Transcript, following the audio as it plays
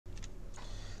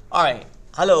All right,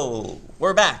 hello,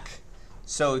 we're back.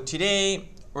 So today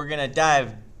we're gonna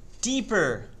dive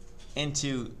deeper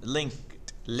into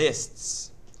linked lists.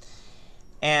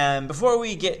 And before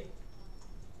we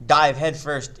dive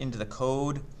headfirst into the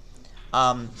code,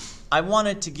 I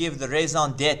wanted to give the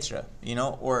raison d'etre,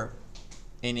 or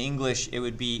in English it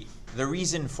would be the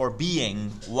reason for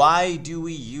being. Why do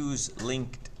we use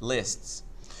linked lists?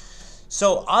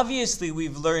 So obviously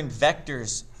we've learned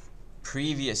vectors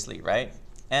previously, right?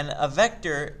 And a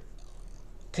vector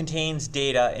contains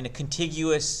data in a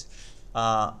contiguous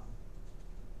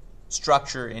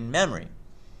structure in memory.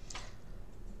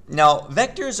 Now,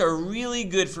 vectors are really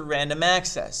good for random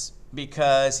access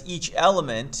because each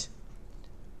element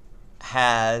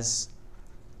has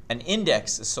an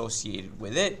index associated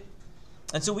with it.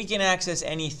 And so we can access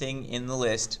anything in the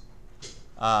list.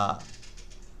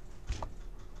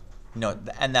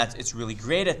 It's really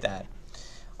great at that.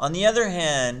 On the other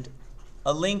hand,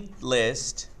 a linked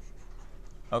list,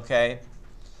 okay,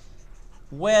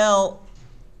 well,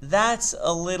 that's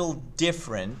a little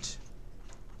different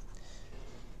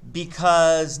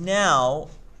because now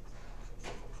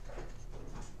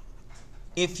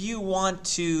if you want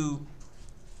to,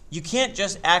 you can't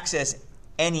just access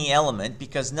any element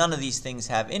because none of these things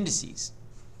have indices.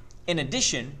 In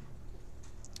addition,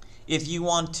 if you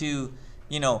want to,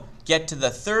 get to the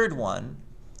third one,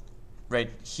 right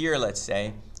here, let's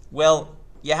say, well,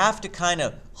 you have to kind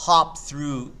of hop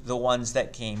through the ones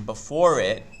that came before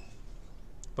it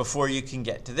before you can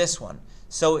get to this one.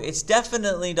 So it's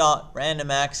definitely not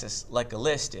random access like a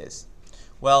list is.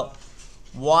 Well,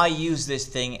 why use this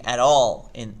thing at all?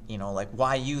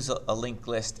 Why use a linked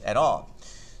list at all?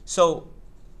 So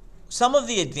some of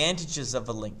the advantages of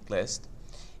a linked list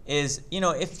is,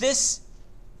 if this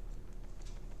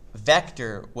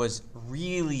vector was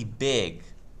really big,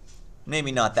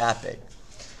 maybe not that big,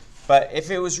 but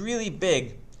if it was really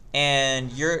big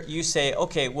and you say,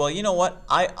 okay, well, you know what,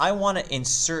 I want to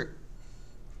insert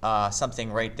something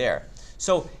right there.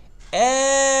 So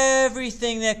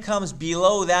everything that comes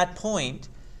below that point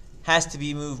has to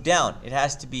be moved down. It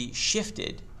has to be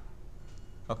shifted.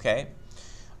 Okay?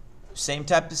 Same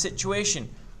type of situation.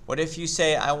 What if you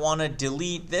say, I want to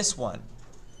delete this one?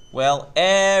 Well,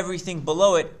 everything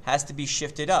below it has to be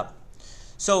shifted up.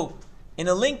 So in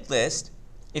a linked list,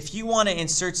 if you want to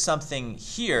insert something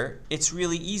here, it's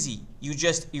really easy. You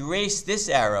just erase this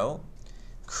arrow,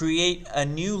 create a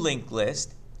new linked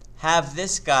list, have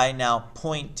this guy now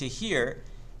point to here,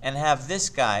 and have this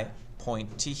guy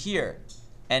point to here.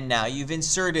 And now you've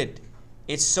inserted.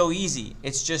 It's so easy.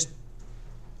 It's just,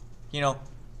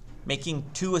 making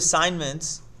two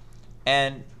assignments,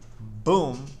 and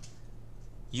boom,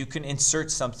 you can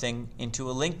insert something into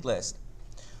a linked list.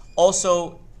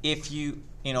 Also, if you,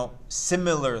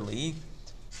 similarly,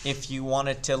 if you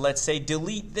wanted to, let's say,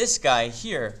 delete this guy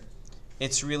here,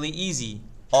 it's really easy.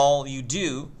 All you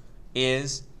do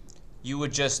is you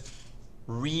would just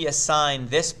reassign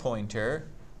this pointer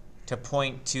to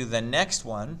point to the next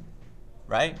one,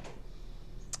 right?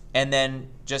 And then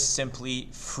just simply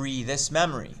free this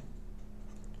memory.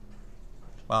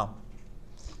 Well,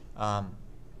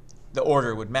 the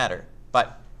order would matter,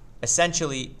 but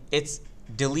essentially it's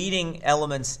deleting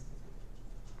elements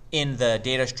in the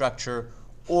data structure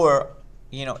or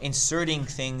inserting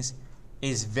things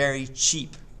is very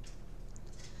cheap.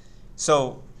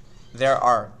 So there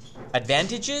are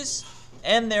advantages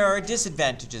and there are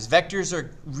disadvantages. Vectors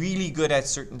are really good at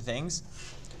certain things,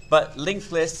 but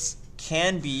linked lists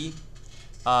can be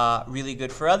really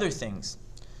good for other things.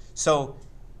 So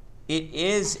it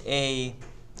is a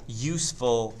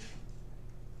useful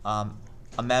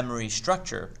a memory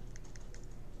structure.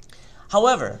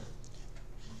 However,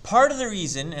 part of the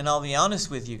reason, and I'll be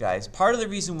honest with you guys, part of the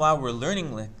reason why we're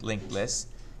learning linked lists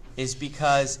is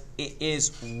because it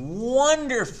is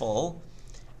wonderful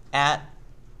at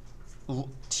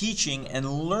teaching and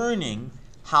learning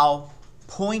how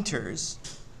pointers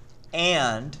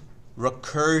and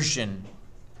recursion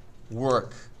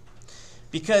work.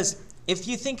 Because if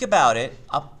you think about it,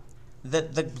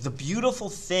 the beautiful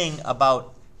thing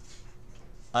about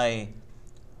a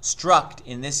struct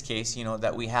in this case,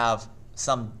 that we have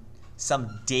some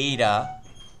data.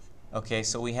 Okay,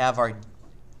 so we have our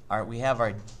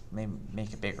maybe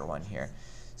make a bigger one here.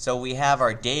 So we have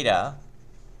our data,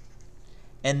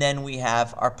 and then we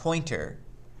have our pointer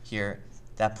here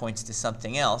that points to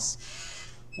something else.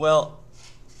 Well,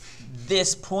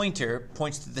 this pointer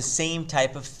points to the same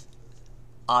type of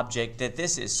object that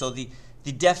this is. So the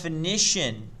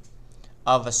definition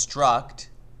of a struct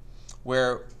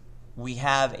where we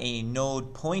have a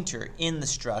node pointer in the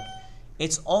struct,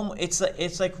 it's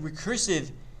like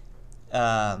recursive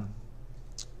to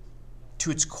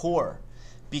its core,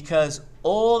 because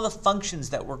all the functions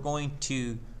that we're going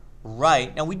to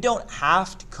write, now we don't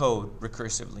have to code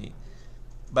recursively,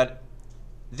 but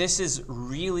this is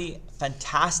really a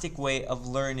fantastic way of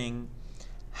learning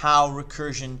how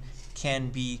recursion can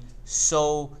be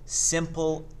so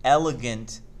simple,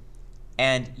 elegant,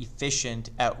 and efficient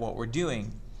at what we're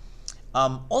doing.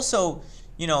 Also,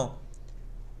 you know,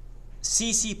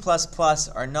 C, C++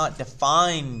 are not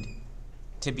defined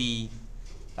to be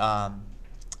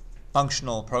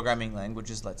functional programming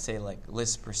languages, let's say like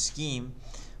Lisp or Scheme,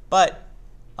 but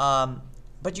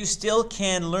you still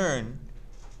can learn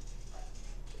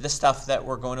the stuff that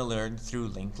we're going to learn through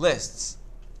linked lists.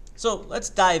 So let's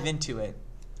dive into it,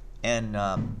 and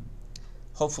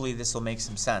hopefully this will make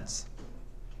some sense.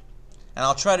 And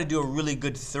I'll try to do a really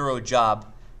good, thorough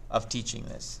job of teaching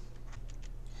this.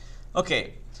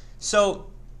 Okay, so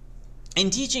in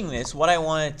teaching this, what I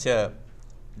wanted to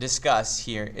discuss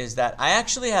here is that I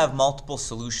actually have multiple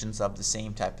solutions of the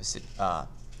same type of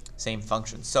same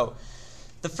function. So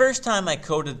the first time I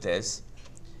coded this,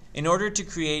 in order to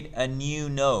create a new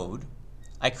node,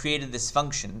 I created this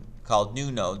function called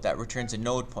new node that returns a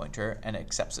node pointer and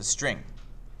accepts a string.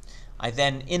 I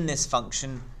then, in this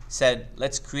function, said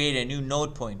let's create a new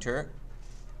node pointer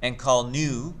and call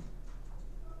new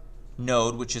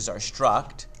node, which is our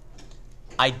struct.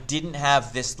 I didn't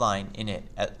have this line in it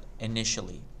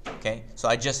initially. Okay, so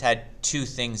I just had two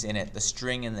things in it, the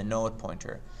string and the node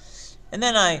pointer. And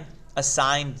then I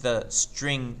assigned the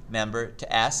string member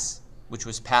to s, which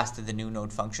was passed to the new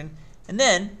node function. And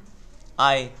then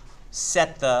I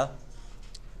set the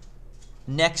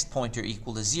next pointer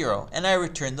equal to 0, and I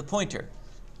returned the pointer.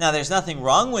 Now, there's nothing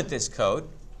wrong with this code,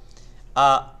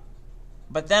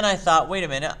 but then I thought, wait a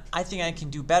minute, I think I can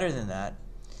do better than that.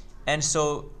 And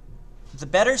so the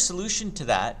better solution to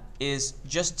that is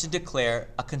just to declare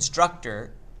a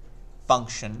constructor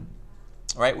function,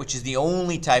 right, which is the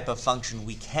only type of function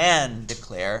we can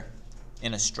declare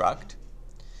in a struct.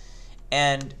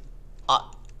 And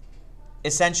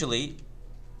essentially,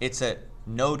 it's a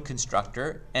node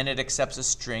constructor, and it accepts a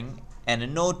string and a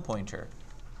node pointer.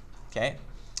 Okay?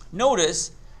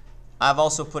 Notice, I've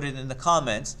also put it in the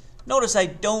comments, notice I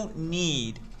don't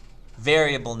need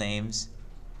variable names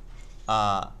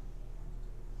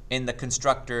in the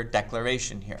constructor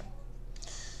declaration here.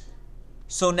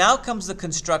 So now comes the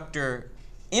constructor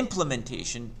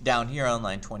implementation down here on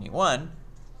line 21,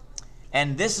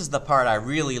 and this is the part I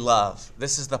really love.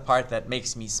 This is the part that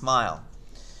makes me smile.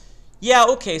 Yeah,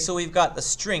 okay, so we've got the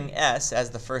string s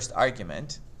as the first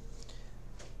argument,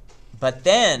 but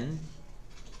then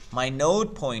my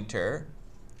node pointer,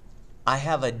 I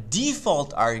have a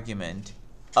default argument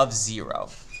of 0.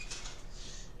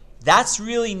 That's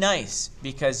really nice,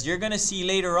 because you're going to see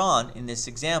later on in this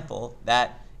example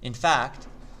that, in fact,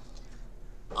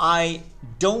 I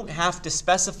don't have to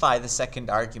specify the second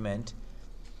argument,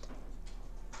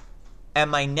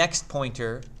 and my next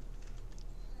pointer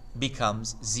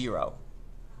becomes 0,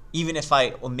 even if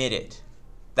I omit it.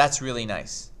 That's really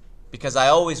nice, because I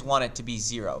always want it to be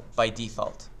 0 by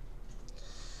default.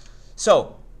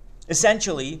 So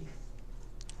essentially,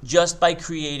 just by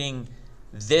creating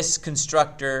this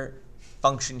constructor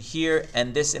function here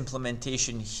and this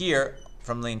implementation here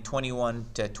from line 21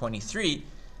 to 23,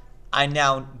 I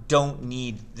now don't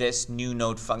need this new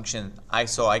node function,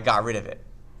 so I got rid of it.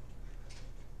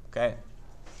 Okay?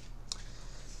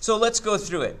 So let's go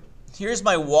through it. Here's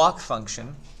my walk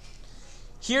function.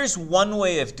 Here's one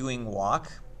way of doing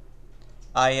walk.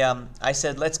 I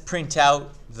said let's print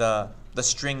out the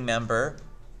string member,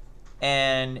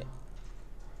 and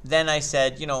then I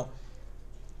said, you know,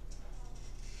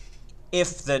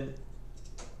 if the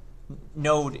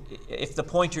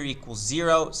pointer equals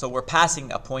 0, so we're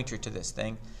passing a pointer to this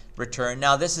thing, return.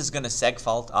 Now this is going to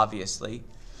segfault, obviously,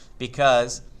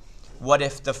 because what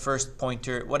if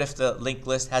the linked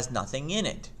list has nothing in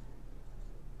it?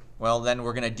 Well, then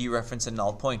we're going to dereference a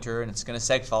null pointer, and it's going to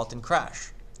segfault and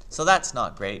crash. So that's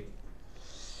not great.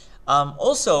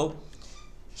 Also,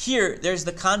 here there's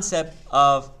the concept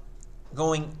of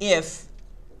going if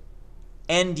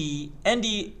nd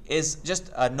is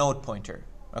just a node pointer,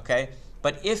 okay?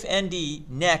 But if nd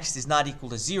next is not equal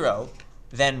to 0,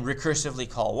 then recursively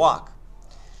call walk.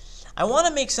 I want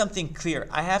to make something clear.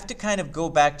 I have to kind of go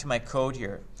back to my code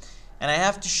here, and I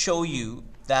have to show you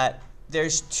that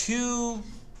there's two.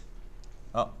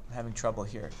 Oh, I'm having trouble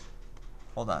here.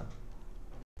 Hold on.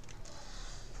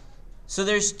 So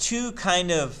there's two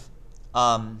kind of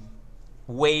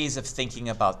ways of thinking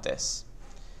about this.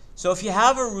 So if you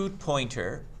have a root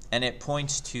pointer and it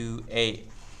points to a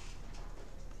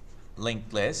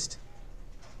linked list,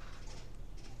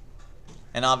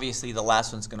 And obviously the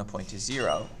last one's going to point to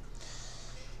 0.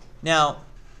 Now,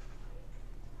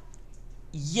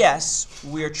 yes,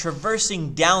 we're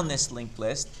traversing down this linked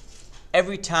list.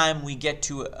 Every time we get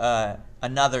to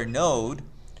another node,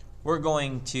 we're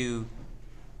going to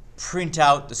print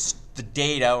out the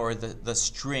data or the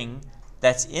string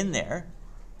that's in there,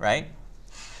 right?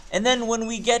 And then when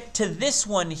we get to this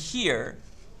one here,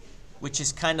 which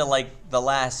is kind of like the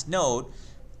last node,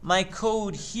 my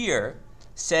code here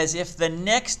says if the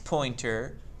next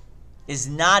pointer is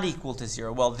not equal to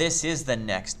 0, well, this is the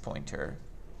next pointer,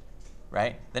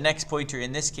 right? The next pointer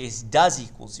in this case does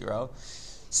equal 0.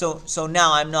 So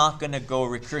now I'm not going to go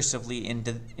recursively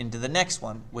into the next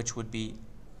one, which would be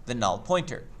the null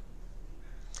pointer.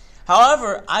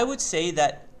 However, I would say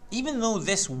that even though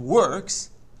this works,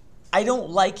 I don't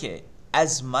like it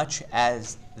as much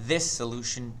as this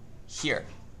solution here.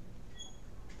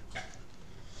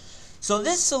 So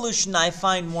this solution I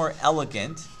find more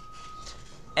elegant.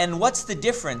 And what's the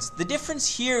difference? The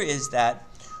difference here is that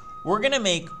we're going to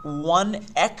make one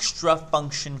extra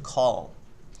function call.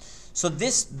 So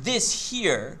this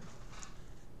here,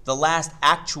 the last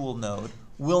actual node,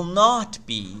 will not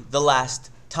be the last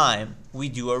time we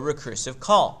do a recursive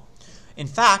call. In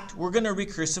fact, we're going to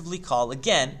recursively call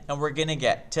again, and we're going to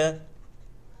get to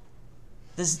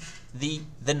the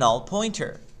null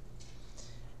pointer.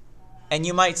 And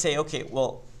you might say, okay,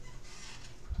 well,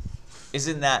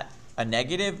 isn't that a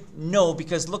negative? No,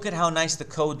 because look at how nice the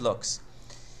code looks.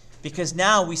 Because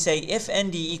now we say if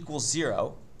nd equals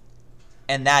 0,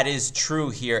 and that is true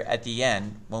here at the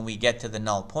end when we get to the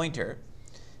null pointer,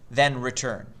 then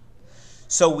return.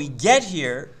 So we get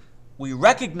here, we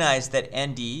recognize that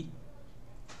nd,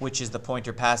 which is the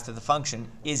pointer passed to the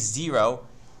function, is 0,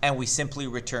 and we simply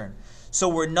return. So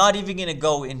we're not even going to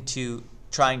go into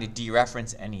trying to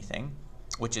dereference anything,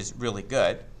 which is really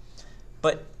good.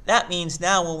 But that means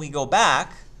now when we go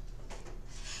back,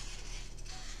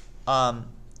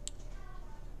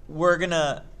 we're going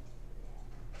to,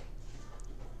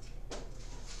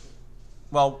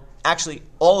 well, actually,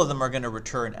 all of them are going to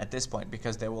return at this point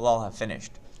because they will all have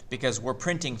finished, because we're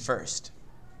printing first.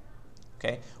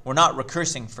 Okay? We're not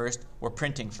recursing first, we're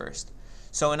printing first.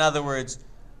 So in other words,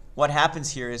 what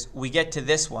happens here is we get to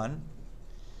this one,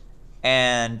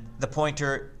 and the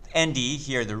pointer nd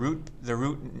here, the root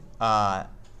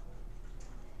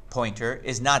pointer,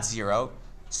 is not 0.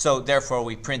 So therefore,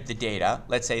 we print the data.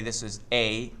 Let's say this is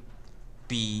A,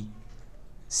 B,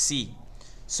 C.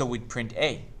 So we'd print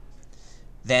A.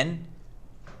 Then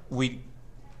we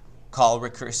call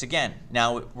recurse again.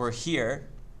 Now we're here.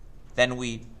 Then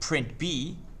we print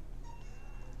B,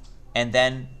 and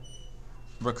then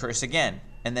recurse again.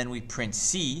 And then we print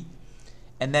C,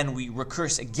 and then we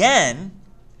recurse again.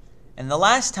 And the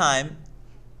last time,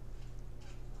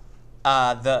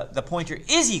 the pointer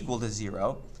is equal to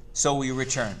 0, so we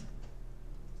return.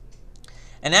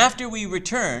 And after we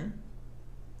return,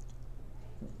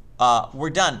 we're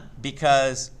done,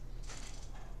 because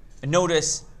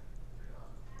notice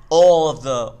all of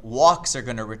the walks are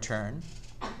going to return,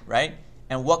 right?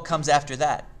 And what comes after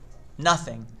that?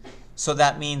 Nothing. So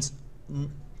that means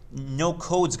no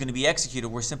code's going to be executed.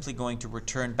 We're simply going to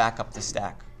return back up the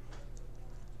stack.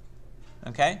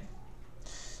 Okay?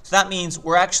 So that means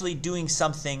we're actually doing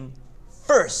something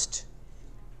first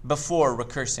before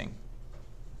recursing.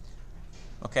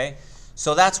 Okay?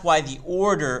 So that's why the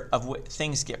order of what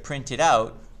things get printed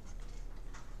out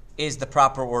is the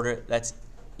proper order that's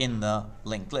in the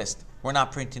linked list. We're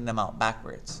not printing them out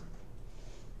backwards.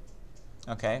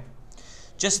 Okay?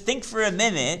 Just think for a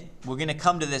minute, we're going to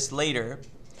come to this later,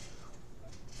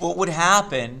 what would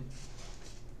happen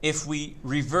if we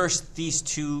reverse these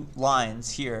two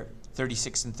lines here,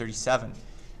 36 and 37.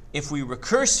 If we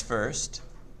recurse first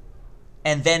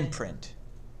and then print.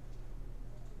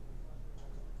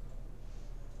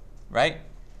 Right?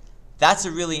 That's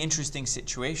a really interesting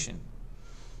situation.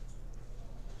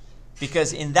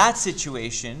 Because in that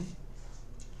situation,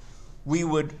 we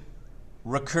would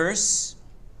recurse,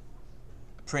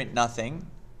 print nothing.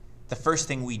 The first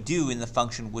thing we do in the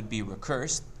function would be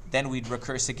recurse. Then we'd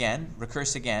recurse again,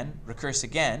 recurse again, recurse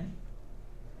again,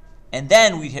 and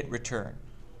then we'd hit return.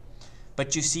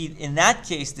 But you see, in that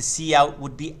case, the cout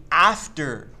would be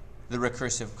after the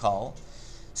recursive call.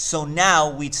 So now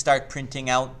we'd start printing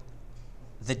out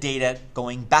the data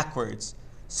going backwards.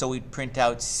 So we'd print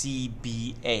out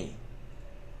CBA.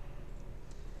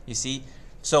 You see?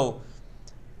 So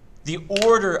the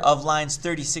order of lines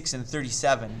 36 and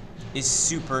 37 is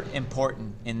super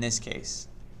important in this case.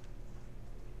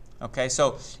 Okay,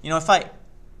 so if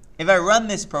I run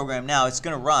this program now, it's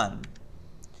going to run,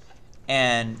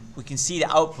 and we can see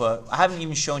the output. I haven't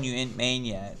even shown you int main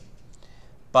yet,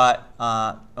 but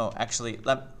oh, actually,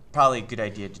 probably a good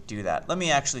idea to do that. Let me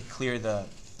actually clear the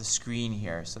screen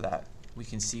here so that we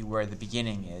can see where the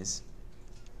beginning is.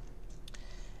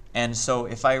 And so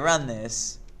if I run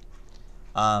this,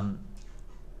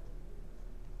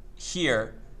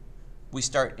 here we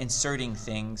start inserting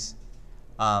things,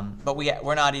 but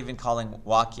we're not even calling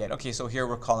walk yet. Okay, so here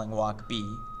we're calling walk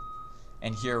B,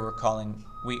 and here we're calling,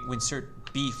 we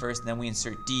insert B first, and then we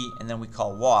insert D, and then we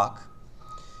call walk.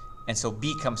 And so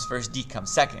B comes first, D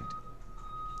comes second.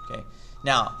 Okay,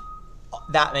 now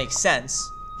that makes sense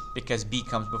because B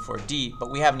comes before D,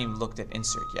 but we haven't even looked at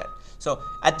insert yet. So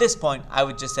at this point, I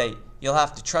would just say, you'll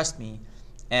have to trust me,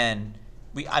 and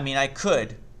I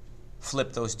could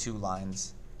flip those two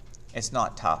lines. It's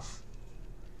not tough.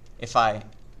 If I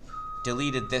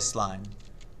deleted this line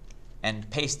and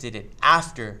pasted it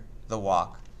after the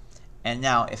walk, and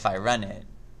now if I run it,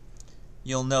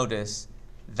 you'll notice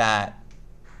that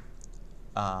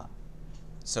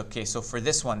so for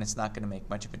this one, it's not going to make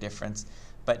much of a difference.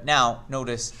 But now,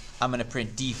 notice I'm going to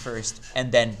print D first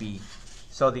and then B.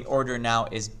 So the order now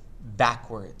is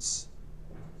backwards.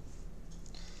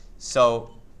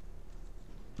 So,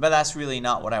 but that's really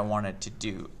not what I wanted to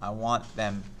do. I want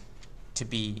them to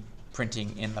be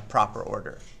printing in the proper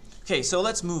order. Okay, so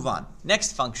let's move on.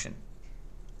 Next function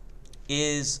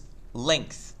is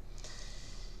length.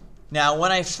 Now,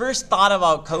 when I first thought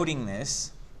about coding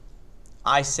this,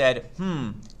 I said,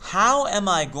 how am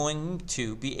I going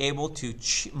to be able to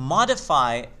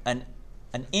modify an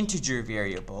integer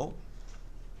variable?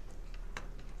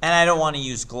 And I don't want to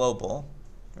use global,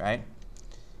 right?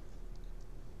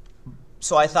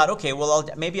 So I thought, okay, well,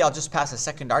 maybe I'll just pass a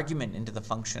second argument into the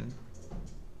function,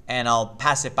 and I'll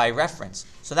pass it by reference.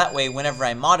 So that way, whenever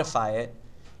I modify it,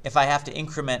 if I have to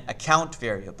increment a count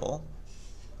variable,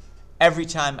 every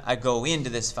time I go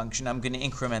into this function, I'm going to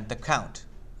increment the count.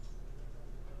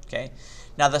 Okay.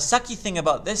 Now the sucky thing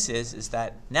about this is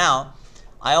that now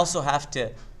I also have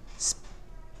to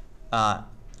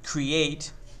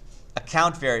create a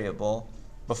count variable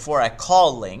before I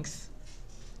call length.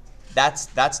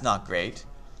 That's not great.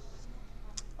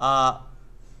 But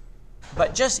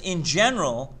just in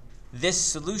general, this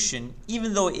solution,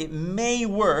 even though it may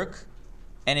work,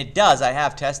 and it does, I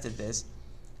have tested this,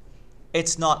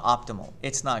 it's not optimal.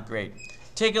 It's not great.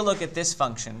 Take a look at this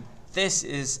function. This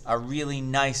is a really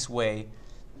nice way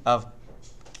of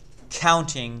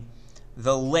counting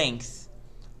the length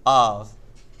of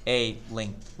a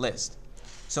linked list.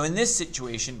 So in this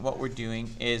situation, what we're doing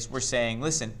is we're saying,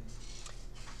 listen,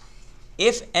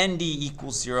 if nd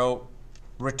equals 0,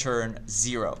 return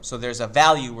 0. So there's a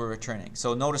value we're returning.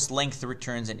 So notice length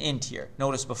returns an int here.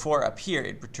 Notice before up here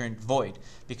it returned void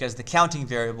because the counting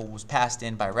variable was passed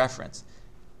in by reference.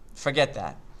 Forget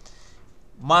that.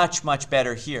 Much, much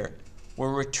better here.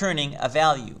 We're returning a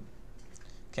value.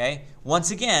 Okay? Once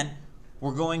again,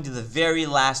 we're going to the very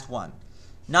last one.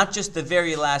 Not just the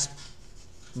very last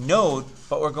node,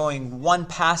 but we're going one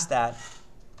past that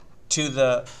to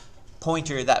the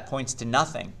pointer that points to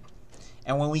nothing.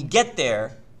 And when we get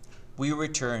there, we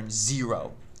return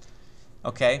 0.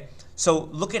 Okay? So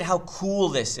look at how cool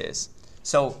this is.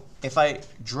 So if I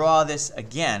draw this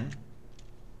again,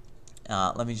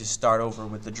 let me just start over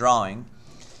with the drawing.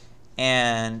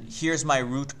 And here's my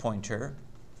root pointer.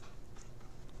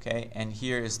 Okay, and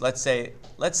here's let's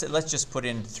just put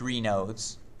in 3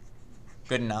 nodes.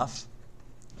 Good enough.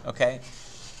 Okay,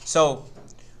 so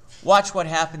watch what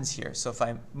happens here. So if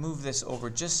I move this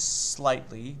over just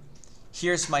slightly,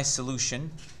 here's my solution.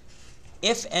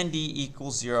 If nd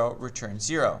equals 0, return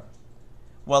 0.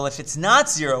 Well, if it's not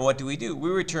 0, what do? We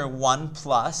return 1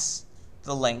 plus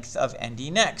the length of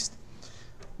nd next.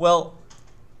 Well,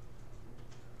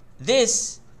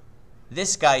 this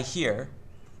guy here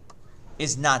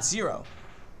is not 0.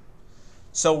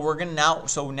 So we're gonna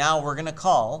now we're gonna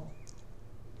call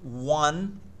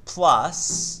 1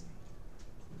 plus.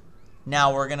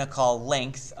 Now we're gonna call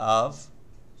length of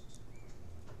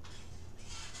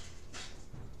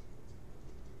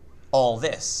all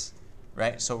this,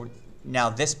 right? So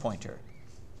now this pointer,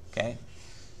 okay?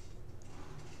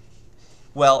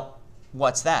 Well,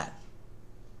 what's that?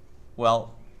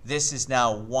 Well, this is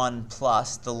now 1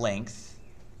 plus the length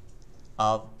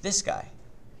of this guy.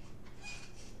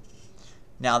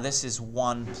 Now this is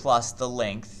 1 plus the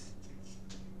length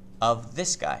of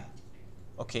this guy.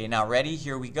 Okay, now ready?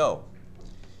 Here we go.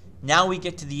 Now we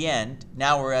get to the end.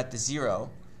 Now we're at the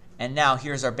 0. And now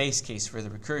here's our base case for the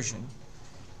recursion.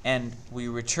 And we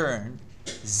return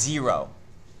 0.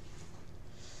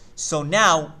 So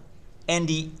now nd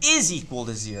is equal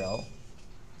to 0.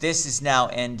 this is now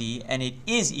ND, and it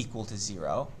is equal to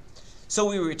 0. So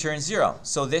we return 0.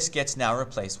 So this gets now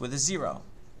replaced with a 0.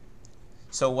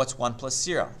 So what's 1 plus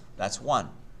 0? That's 1.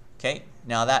 Okay,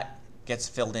 now that gets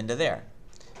filled into there.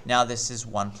 Now this is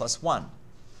 1 plus 1.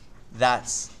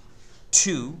 That's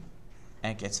 2,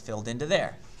 and it gets filled into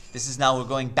there. This is now we're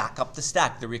going back up the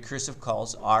stack. The recursive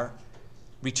calls are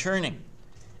returning.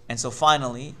 And so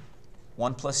finally,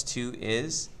 1 plus 2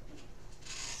 is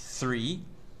 3,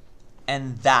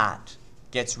 and that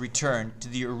gets returned to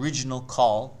the original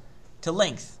call to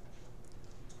length.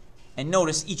 And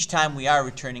notice each time we are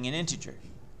returning an integer,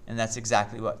 and that's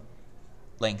exactly what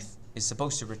length is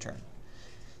supposed to return.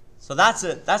 So that's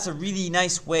a really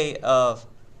nice way of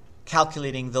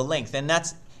calculating the length, and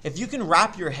that's, if you can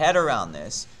wrap your head around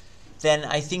this, then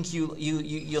I think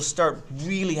you'll start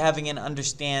really having an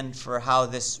understand for how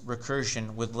this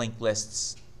recursion with linked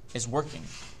lists is working.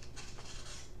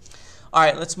 All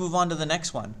right, let's move on to the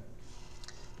next one.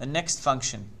 The next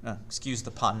function, excuse the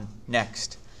pun,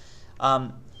 next.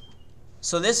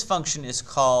 So this function is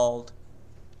called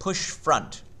push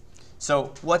front.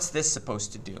 So what's this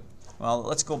supposed to do? Well,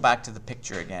 let's go back to the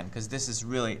picture again, because this is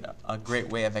really a great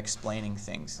way of explaining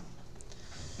things.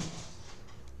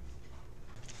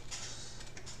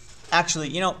 Actually,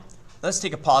 you know, let's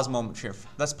take a pause moment here.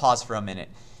 Let's pause for a minute.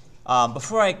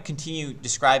 Before I continue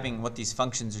describing what these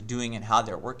functions are doing and how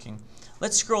they're working,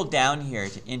 let's scroll down here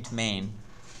to int main,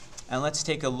 and let's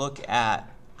take a look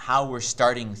at how we're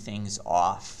starting things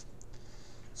off.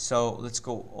 So let's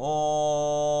go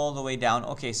all the way down.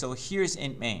 Okay, so here's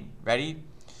int main. Ready?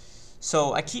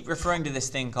 So I keep referring to this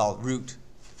thing called root.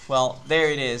 Well, there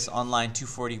it is on line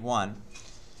 241.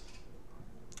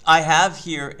 I have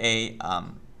here a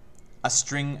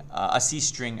C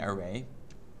string array,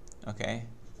 okay,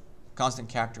 constant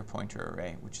character pointer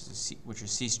array, which are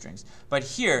C strings. But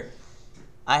here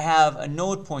I have a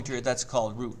node pointer that's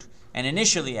called root, and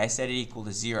initially I set it equal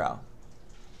to 0.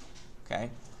 Okay.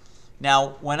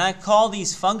 Now when I call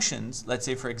these functions, let's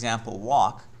say for example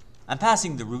walk, I'm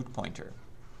passing the root pointer.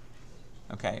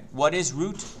 Okay. What is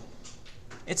root?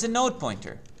 It's a node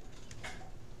pointer.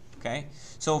 Okay.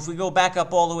 So if we go back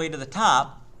up all the way to the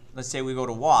top, let's say we go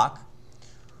to walk,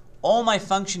 all my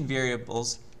function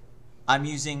variables, I'm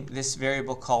using this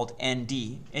variable called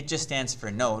ND. It just stands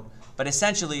for node, but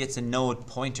essentially it's a node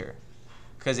pointer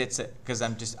because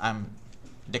I'm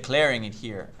declaring it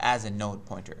here as a node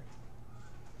pointer.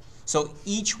 So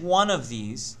each one of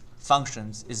these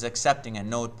functions is accepting a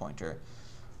node pointer.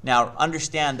 Now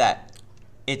understand that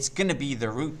it's going to be the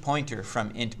root pointer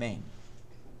from int main.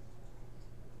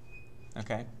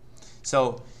 Okay,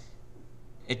 so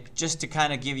just to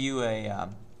kind of give you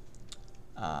an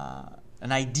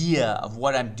idea of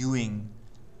what I'm doing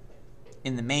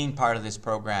in the main part of this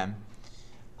program,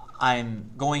 I'm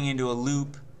going into a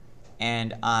loop,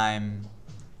 and I'm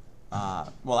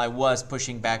well, I was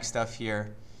pushing back stuff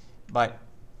here, but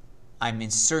I'm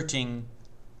inserting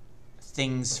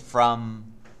things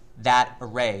from that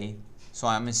array. So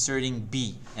I'm inserting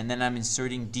B, and then I'm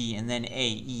inserting D, and then A,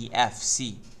 E, F,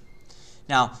 C.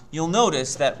 Now, you'll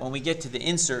notice that when we get to the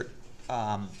insert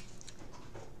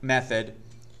method,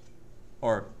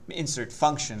 or insert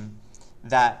function,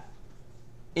 that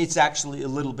it's actually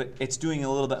it's doing a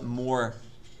little bit more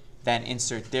than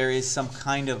insert. There is some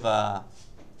kind of a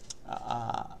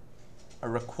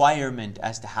requirement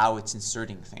as to how it's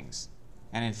inserting things.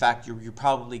 And in fact, you're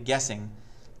probably guessing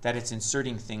that it's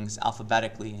inserting things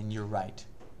alphabetically, and you're right.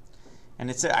 And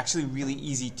it's actually really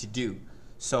easy to do.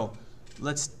 So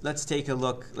let's take a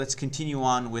look. Let's continue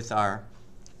on with our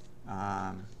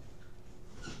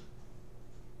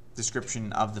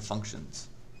description of the functions.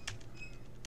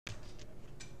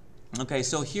 Okay,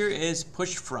 so here is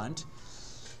push front,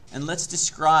 and let's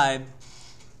describe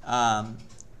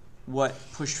what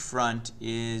push front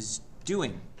is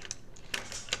doing.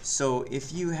 So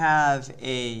if you have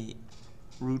a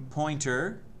root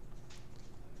pointer,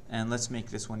 and let's make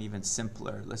this one even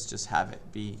simpler. Let's just have it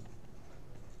be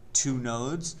 2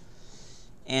 nodes,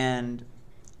 and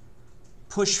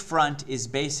push front is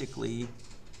basically,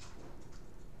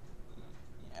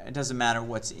 it doesn't matter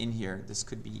what's in here. This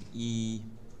could be E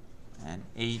and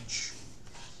H.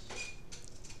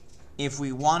 If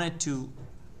we wanted to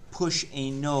push a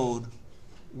node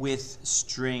with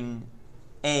string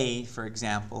A, for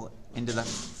example, into the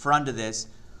front of this,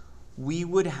 we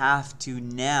would have to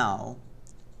now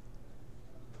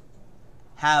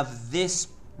have this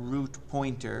root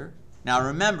pointer. Now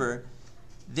remember,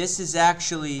 this is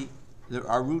actually,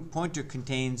 our root pointer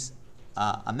contains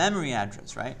a memory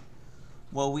address, right?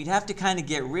 Well, we'd have to kind of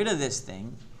get rid of this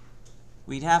thing.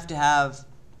 We'd have to have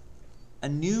a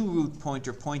new root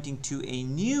pointer pointing to a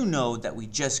new node that we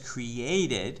just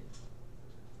created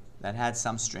that had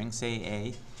some string, say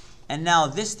A, and now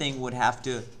this thing would have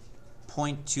to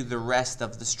point to the rest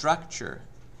of the structure,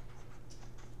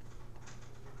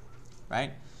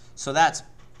 right? So that's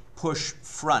push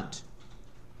front,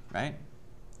 right?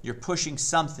 You're pushing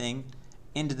something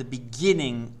into the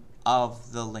beginning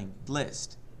of the linked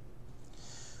list.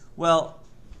 Well,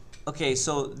 okay,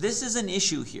 so this is an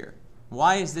issue here.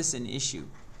 Why is this an issue?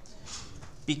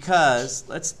 Because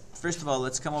first of all,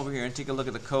 let's come over here and take a look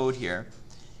at the code here.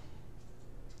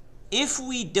 If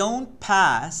we don't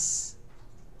pass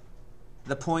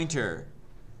the pointer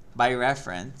by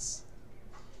reference,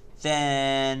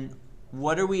 then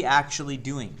what are we actually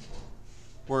doing?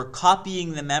 We're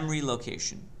copying the memory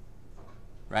location,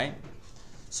 right?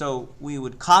 So we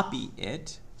would copy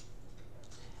it,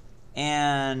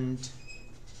 and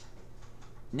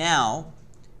now,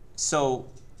 so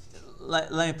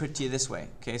let me put it to you this way,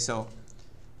 okay? So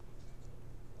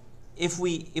if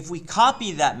we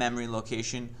copy that memory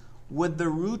location, would the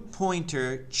root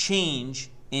pointer change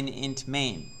in int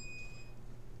main?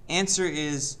 Answer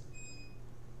is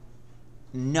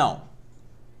no.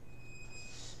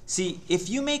 See, if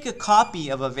you make a copy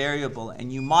of a variable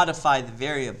and you modify the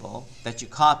variable that you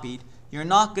copied, you're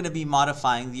not going to be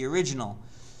modifying the original.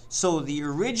 So the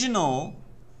original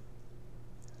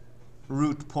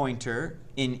root pointer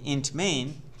in int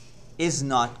main is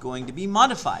not going to be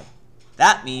modified.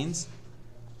 That means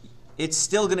it's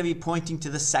still going to be pointing to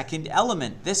the second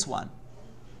element, this one.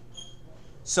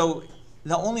 So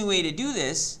the only way to do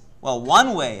this, well,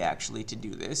 one way actually to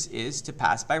do this is to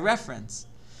pass by reference.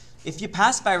 If you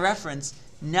pass by reference,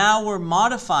 now we're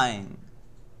modifying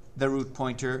the root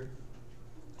pointer,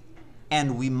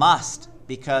 and we must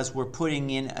because we're putting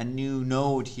in a new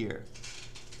node here.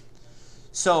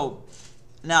 So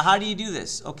now how do you do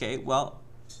this? Okay, well,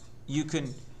 you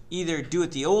can either do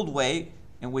it the old way,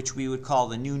 in which we would call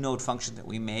the new node function that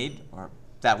we made, or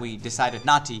that we decided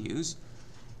not to use,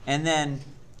 and then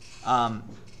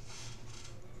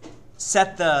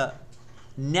set the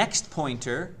next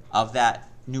pointer of that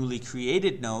newly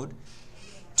created node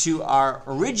to our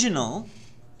original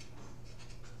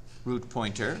root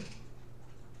pointer.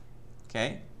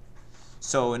 Okay?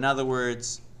 So in other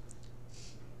words,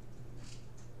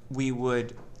 we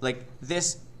would, like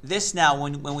this now,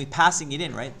 when we passing it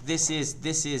in, right? This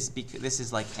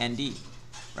is like ND,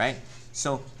 right?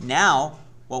 So now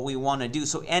what we want to do,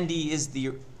 so ND is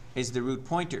the root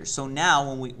pointer. So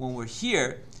now when we're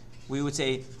here, we would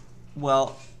say,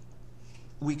 well,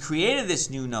 we created this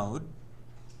new node,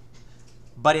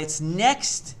 but its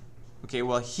next, okay,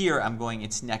 well here I'm going,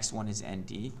 its next one is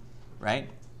ND, right?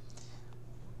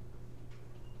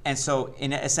 And so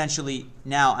essentially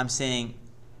now I'm saying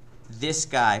this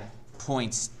guy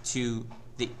points to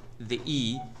the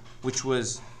E, which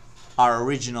was our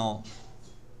original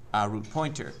root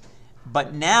pointer.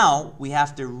 But now we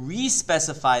have to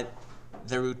re-specify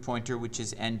the root pointer, which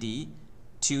is ND,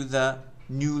 to the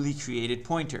newly created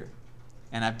pointer.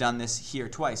 And I've done this here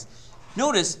twice.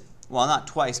 Notice, well, not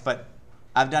twice, but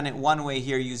I've done it one way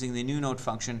here using the new node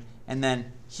function, and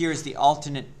then here's the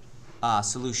alternate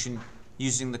solution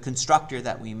using the constructor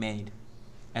that we made.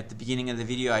 At the beginning of the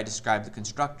video, I described the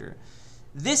constructor.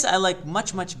 This I like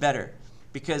much, much better,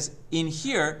 because in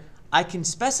here, I can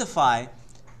specify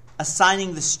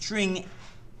assigning the string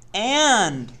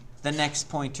and the next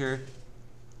pointer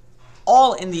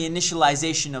all in the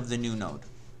initialization of the new node.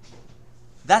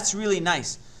 That's really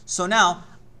nice. So now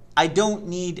I don't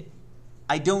need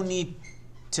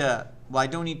to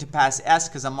pass S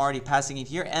because I'm already passing it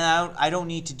here, and I don't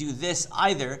need to do this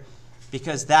either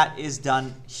because that is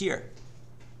done here.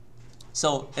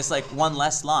 So it's like one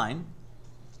less line.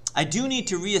 I do need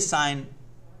to reassign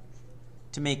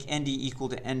to make ND equal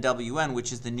to NWN,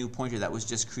 which is the new pointer that was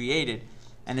just created,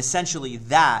 and essentially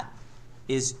that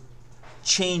is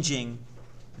changing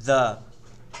the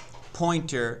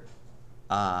pointer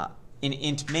in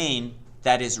int main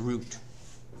that is root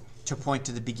to point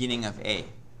to the beginning of A.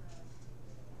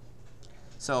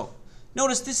 So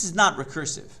notice this is not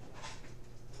recursive.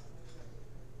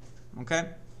 Okay?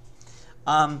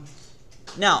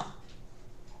 Now,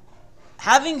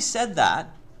 having said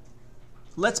that,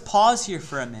 let's pause here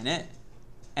for a minute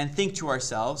and think to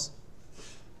ourselves,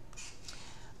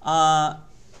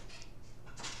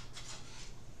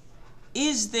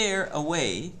 is there a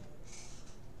way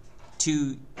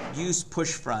to use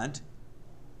push front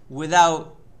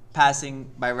without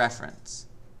passing by reference?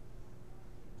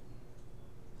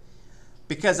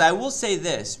 Because I will say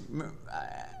this,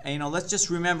 let's just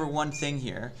remember one thing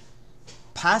here.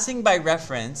 Passing by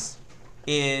reference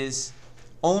is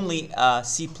only a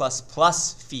C++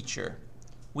 feature.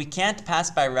 We can't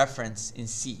pass by reference in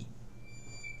C.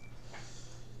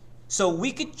 So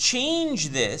we could change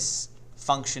this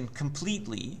function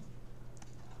completely.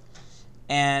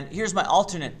 And here's my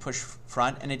alternate push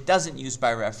front, and it doesn't use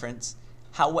by reference.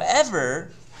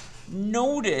 However,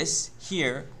 notice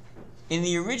here, in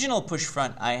the original push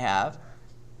front I have,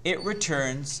 it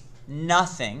returns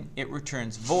nothing. It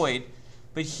returns void.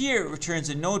 But here it returns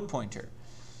a node pointer.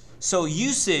 So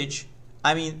usage,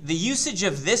 the usage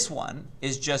of this one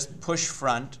is just push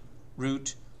front,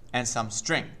 root, and some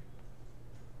string.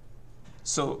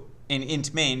 So in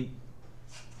int main,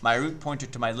 my root pointer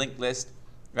to my linked list,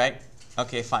 right?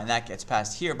 Okay, fine, that gets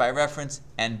passed here by reference,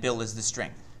 and Bill is the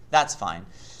string. That's fine.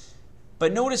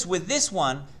 But notice with this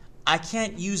one, I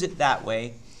can't use it that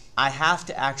way. I have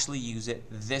to actually use it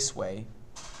this way,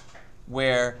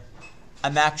 where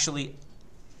I'm actually,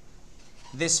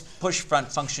 this push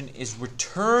front function is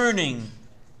returning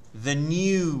the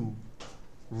new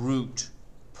root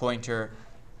pointer,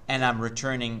 and I'm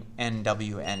returning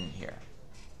NWN here.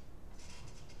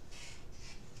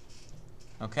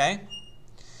 Okay?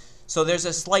 So there's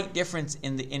a slight difference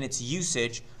in its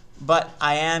usage, but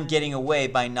I am getting away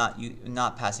by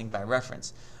not passing by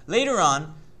reference. Later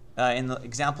on, in the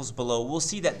examples below, we'll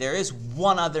see that there is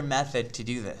one other method to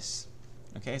do this.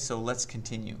 Okay, so let's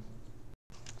continue.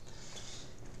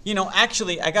 You know,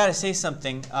 actually, I gotta say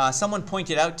something. Someone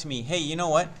pointed out to me, hey, you know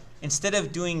what? Instead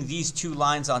of doing these two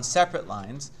lines on separate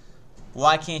lines,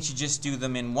 why can't you just do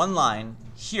them in one line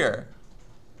here?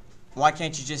 Why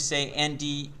can't you just say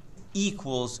ND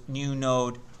equals new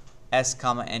node S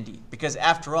comma ND? Because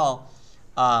after all,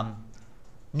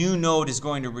 new node is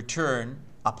going to return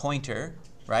a pointer,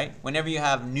 right? Whenever you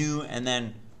have new and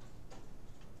then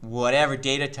whatever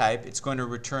data type, it's going to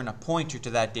return a pointer to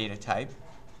that data type.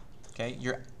 Okay,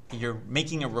 you're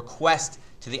making a request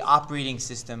to the operating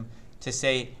system to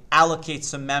say allocate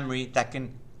some memory that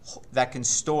can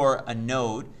store a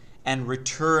node and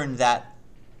return that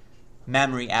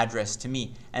memory address to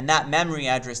me. And that memory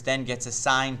address then gets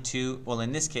assigned to, well,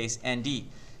 in this case, ND.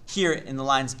 Here in the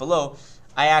lines below,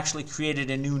 I actually created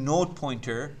a new node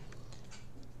pointer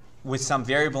with some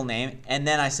variable name, and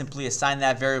then I simply assign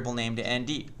that variable name to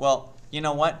ND. Well, you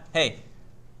know what? Hey,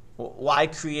 why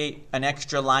create an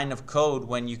extra line of code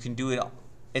when you can do it?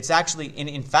 It's actually,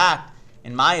 in fact,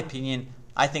 in my opinion,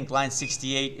 I think line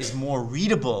 68 is more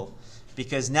readable,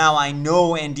 because now I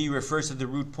know ND refers to the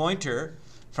root pointer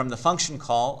from the function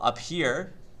call up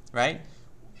here, right?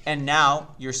 And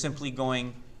now you're simply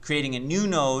creating a new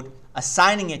node,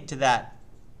 assigning it to that,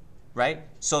 right?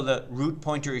 So the root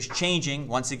pointer is changing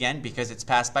once again because it's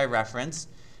passed by reference.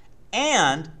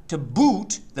 And to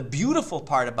boot, the beautiful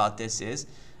part about this is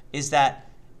that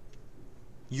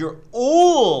your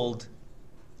old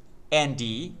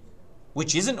ND,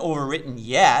 which isn't overwritten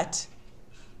yet,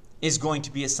 is going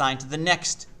to be assigned to the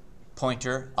next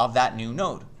pointer of that new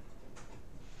node.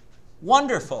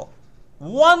 Wonderful.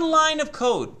 One line of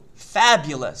code.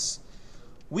 Fabulous.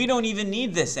 We don't even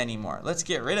need this anymore. Let's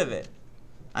get rid of it.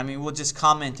 I mean, we'll just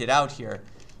comment it out here.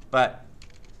 But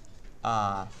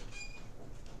I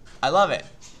love it.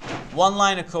 One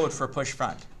line of code for push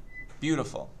front.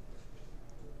 Beautiful.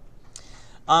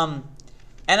 And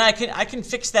I can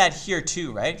fix that here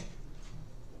too, right?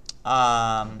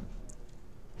 But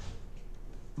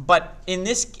in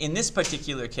this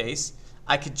particular case,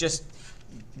 I could just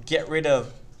get rid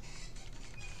of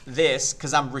this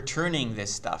because I'm returning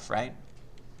this stuff, right?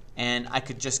 And I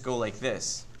could just go like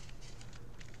this.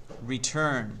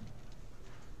 Return.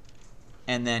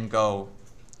 And then go,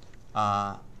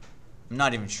 I'm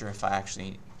not even sure if I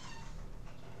actually,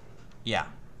 yeah.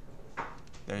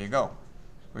 There you go.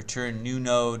 Return new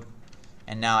node.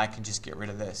 And now I can just get rid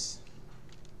of this.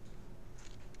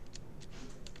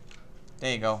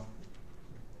 There you go.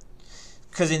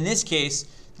 Because in this case,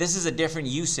 this is a different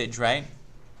usage, right?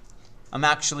 I'm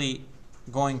actually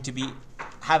going to be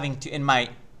having to, in my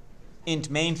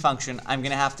int main function, I'm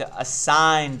going to have to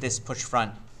assign this push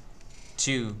front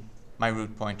to my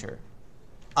root pointer.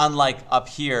 Unlike up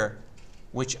here,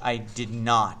 which I did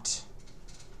not.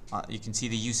 You can see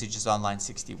the usage is on line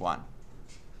 61.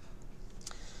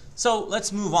 So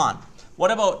let's move on.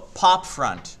 What about pop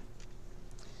front?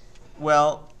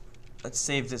 Well, let's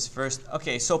save this first.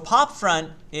 Okay, so pop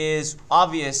front is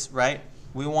obvious, right?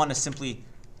 We want to simply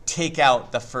take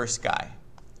out the first guy.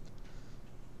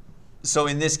 So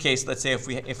in this case, let's say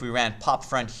if we ran pop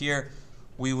front here,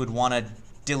 we would want to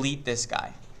delete this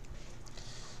guy.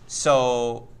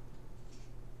 So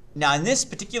now in this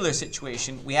particular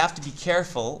situation, we have to be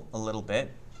careful a little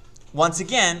bit once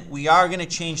again, we are going to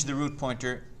change the root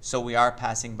pointer, so we are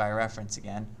passing by reference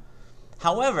again.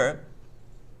 However,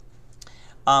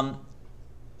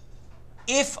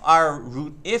 if our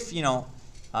root, if you know,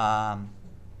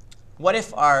 what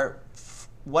if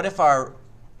our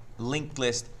linked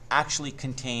list actually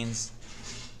contains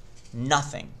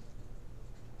nothing?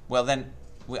 Well, then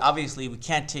obviously we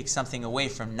can't take something away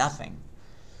from nothing.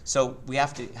 So we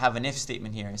have to have an if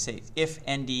statement here and say if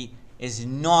ND is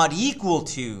not equal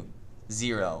to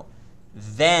 0,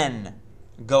 then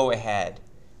go ahead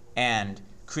and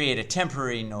create a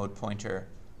temporary node pointer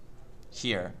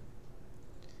here.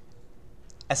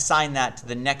 Assign that to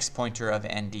the next pointer of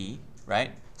ND,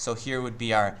 right? So here would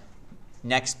be our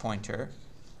next pointer.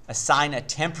 Assign a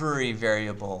temporary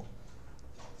variable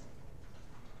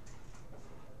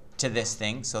to this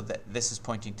thing so that this is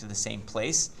pointing to the same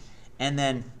place. And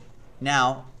then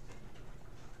now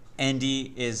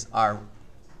ND is our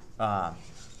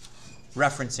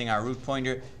referencing our root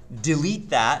pointer. Delete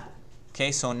that.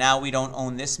 Okay, so now we don't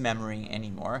own this memory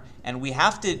anymore. And we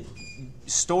have to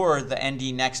store the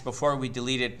ND next before we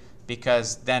delete it,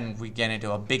 because then we get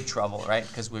into a big trouble, right?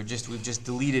 Because we've just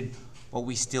deleted what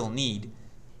we still need.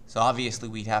 So obviously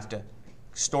we'd have to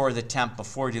store the temp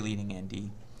before deleting ND.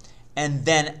 And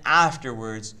then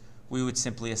afterwards, we would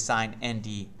simply assign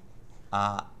ND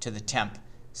to the temp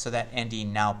so that ND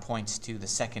now points to the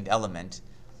second element.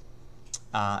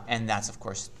 And that's, of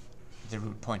course, the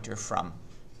root pointer from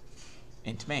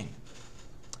int main.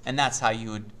 And that's how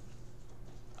you would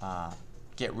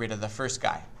get rid of the first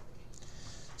guy.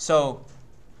 So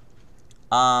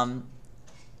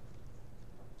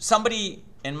somebody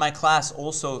in my class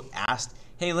also asked,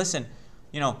 hey, listen,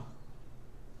 you know,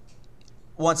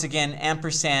 once again,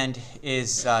 ampersand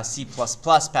is C++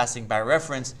 passing by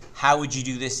reference. How would you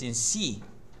do this in C?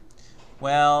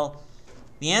 Well,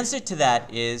 the answer to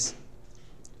that is,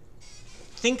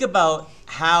 think about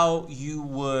how you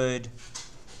would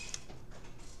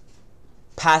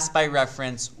pass by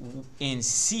reference in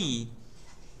C.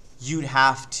 You'd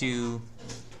have to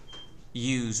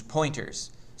use pointers.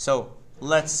 So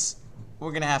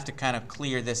we're going to have to kind of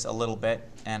clear this a little bit,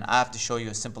 and I have to show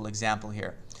you a simple example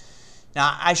here.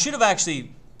 Now, I should have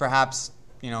actually perhaps,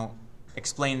 you know,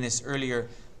 explained this earlier,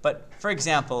 but for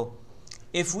example,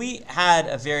 if we had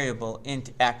a variable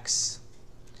int x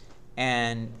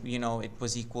and, you know, it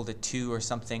was equal to 2 or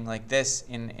something like this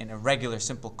in a regular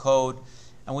simple code,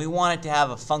 and we wanted to have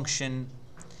a function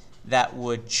that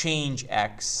would change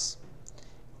x,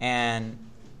 and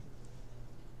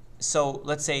so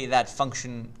let's say that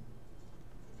function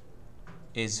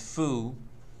is foo,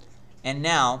 and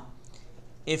now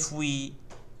if we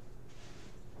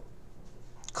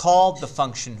called the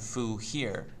function foo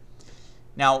here,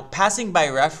 now passing by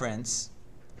reference,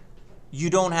 you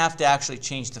don't have to actually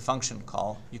change the function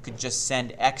call. You could just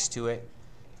send x to it,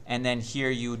 and then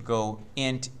here you would go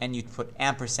int and you'd put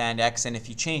ampersand x, and if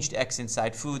you changed x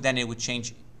inside foo, then it would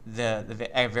change the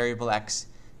variable x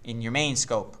in your main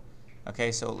scope.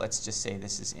 Okay, so let's just say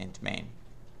this is int main.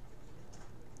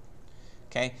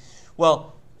 Okay,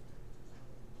 well,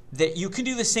 that you can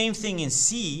do the same thing in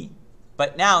C,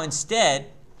 but now instead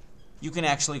you can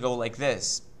actually go like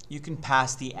this. You can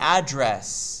pass the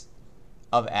address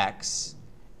of x,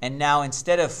 and now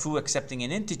instead of foo accepting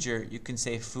an integer, you can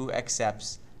say foo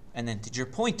accepts an integer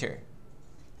pointer,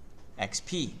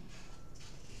 xp.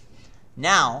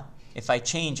 Now, if I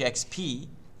change xp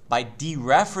by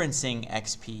dereferencing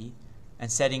xp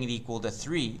and setting it equal to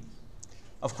 3,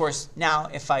 of course, now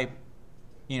if I,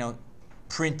 you know,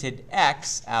 printed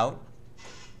x out,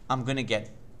 I'm gonna get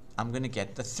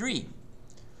the 3,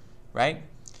 right?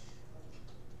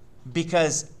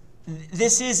 Because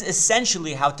this is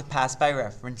essentially how to pass by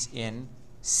reference in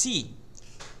C.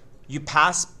 You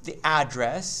pass the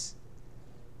address,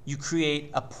 you create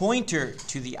a pointer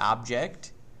to the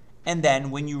object, and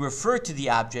then when you refer to the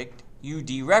object, you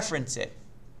dereference it.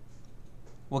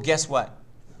 Well, guess what?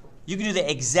 You can do the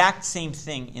exact same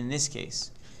thing in this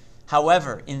case.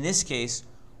 However, in this case,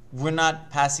 we're not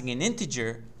passing an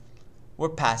integer, we're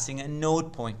passing a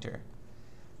node pointer.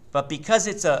 But because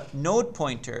it's a node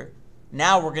pointer,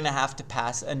 now we're going to have to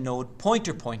pass a node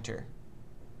pointer pointer.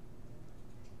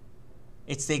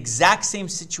 It's the exact same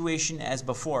situation as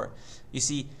before. You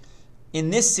see, in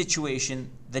this situation,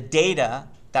 the data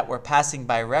that we're passing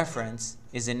by reference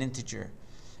is an integer.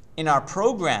 In our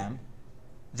program,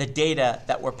 the data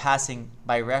that we're passing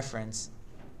by reference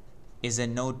is a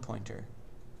node pointer.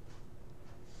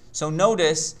 So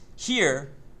notice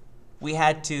here we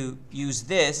had to use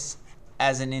this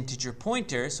as an integer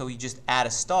pointer, so we just add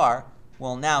a star.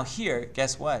 Well, now here,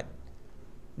 guess what?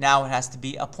 Now it has to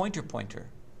be a pointer pointer.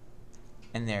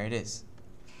 and there it is.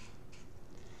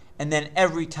 And then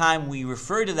every time we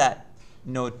refer to that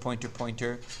node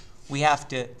pointer, we have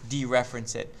to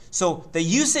dereference it. So the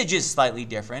usage is slightly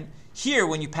different. Here,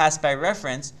 when you pass by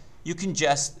reference, you can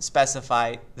just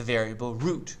specify the variable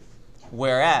root.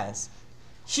 Whereas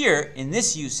here, in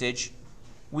this usage,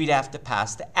 we'd have to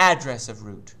pass the address of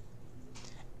root.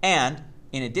 And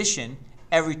in addition,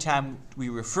 every time we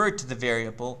refer to the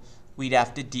variable, we'd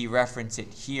have to dereference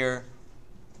it here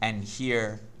and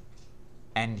here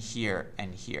and here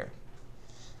and here.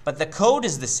 But the code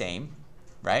is the same,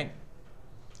 right?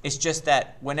 It's just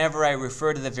that whenever I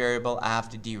refer to the variable, I have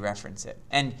to dereference it.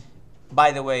 And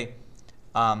by the way,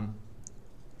 I'm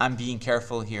being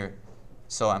careful here,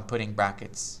 so I'm putting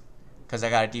brackets because I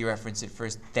got to dereference it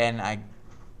first, then I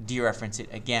dereference it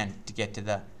again to get to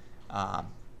the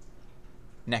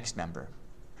next member.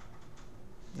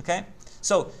 Okay?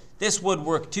 So this would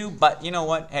work too, but you know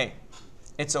what? Hey,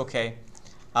 it's okay.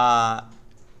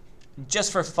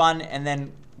 Just for fun, and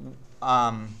then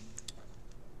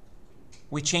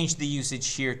we changed the usage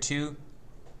here too.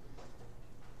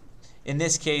 In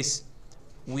this case,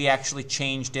 we actually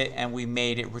changed it and we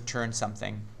made it return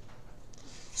something.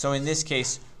 So in this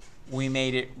case, we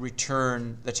made it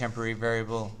return the temporary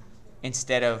variable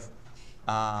instead of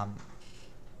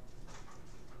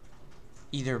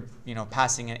either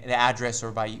passing the address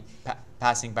or by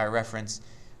passing by reference.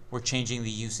 We're changing the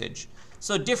usage.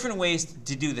 So different ways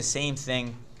to do the same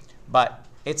thing, but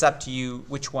it's up to you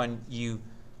which one you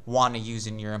want to use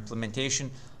in your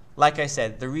implementation. Like I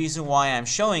said, the reason why I'm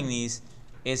showing these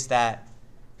is that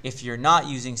if you're not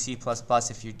using C++,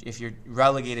 if you're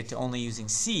relegated to only using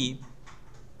C,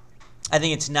 I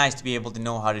think it's nice to be able to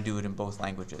know how to do it in both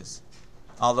languages.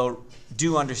 Although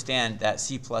do understand that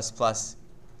C++,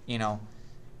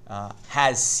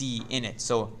 has C in it.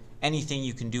 So anything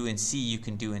you can do in C, you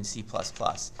can do in C++,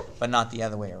 but not the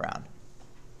other way around.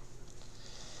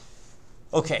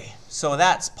 Okay, so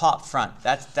that's pop front.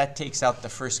 That takes out the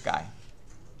first guy.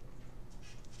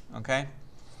 Okay?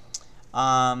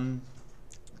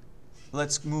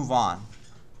 Let's move on.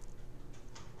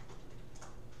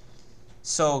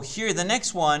 So here, the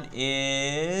next one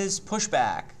is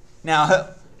pushback. Now,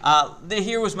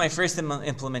 here was my first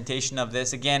implementation of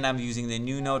this. Again, I'm using the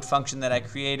new node function that I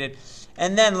created.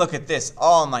 And then look at this.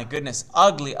 Oh my goodness,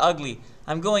 ugly, ugly.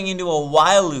 I'm going into a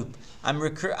while loop.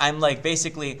 I'm like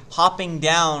basically hopping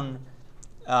down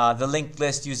the linked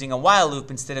list using a while loop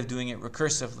instead of doing it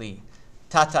recursively.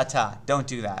 Ta. Don't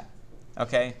do that.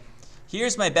 Okay?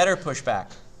 Here's my better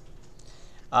pushback.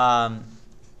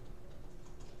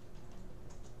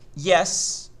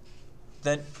 Yes,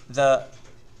 the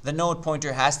node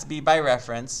pointer has to be by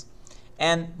reference.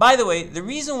 And by the way, the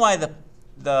reason why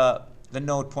the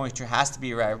node pointer has to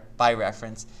be by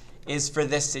reference is for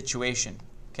this situation.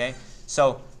 Okay?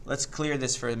 So let's clear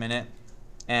this for a minute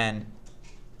and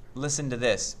listen to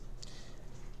this.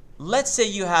 Let's say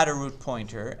you had a root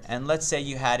pointer, and let's say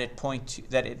you had it point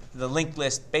to the linked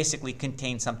list basically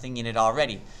contained something in it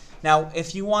already. Now,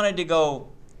 if you wanted to go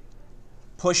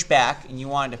push back, and you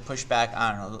wanted to push back,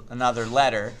 I don't know, another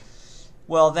letter,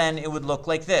 well, then it would look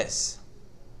like this.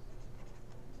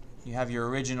 You have your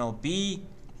original B,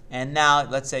 and now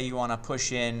let's say you want to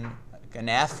push in like an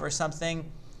F or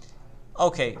something.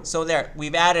 Okay, so there,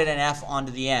 we've added an F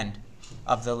onto the end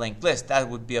of the linked list. That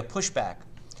would be a pushback.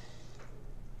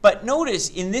 But notice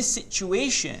in this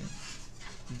situation,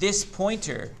 this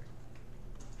pointer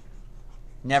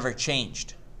never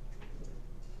changed.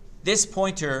 This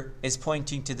pointer is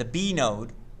pointing to the B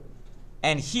node,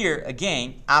 and here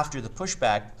again, after the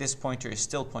pushback, this pointer is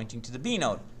still pointing to the B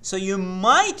node. So you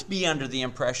might be under the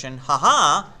impression,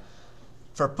 haha,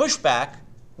 for pushback,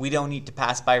 we don't need to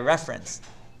pass by reference.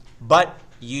 But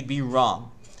you'd be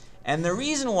wrong. And the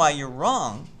reason why you're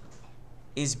wrong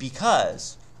is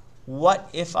because what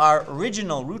if our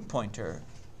original root pointer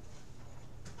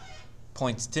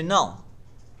points to null?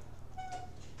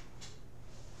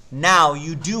 Now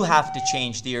you do have to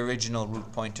change the original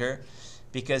root pointer,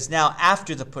 because now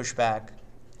after the pushback,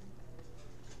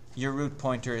 your root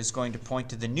pointer is going to point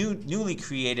to the newly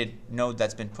created node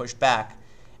that's been pushed back,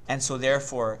 and so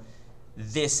therefore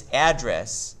this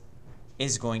address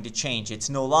is going to change. It's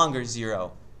no longer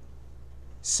 0.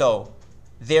 So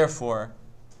therefore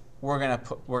we're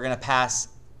gonna pass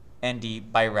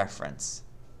ND by reference.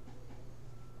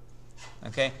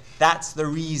 Okay, that's the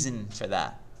reason for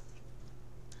that.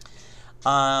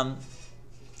 Now,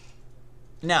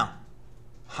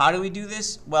 how do we do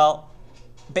this? Well,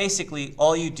 basically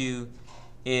all you do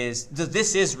is,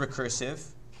 this is recursive,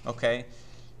 okay?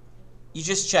 You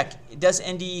just check, does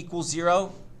ND equal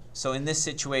 0? So in this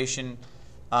situation,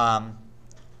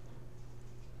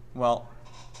 well,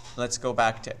 let's go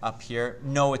back to up here.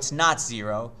 No, it's not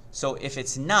 0. So if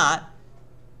it's not,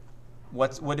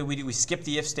 what do? We skip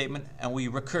the if statement and we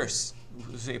recurse.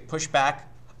 We say push back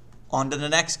onto the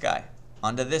next guy,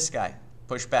 onto this guy,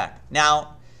 push back.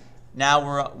 Now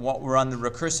we're on the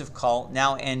recursive call.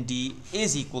 Now ND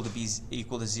is equal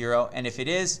to 0, and if it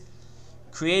is,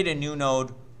 create a new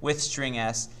node with string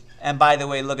s. And by the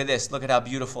way, look at this. Look at how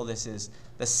beautiful this is.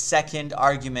 The second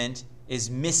argument is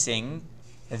missing,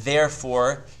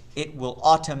 therefore it will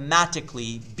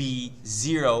automatically be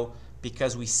 0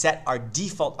 because we set our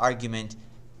default argument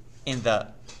in the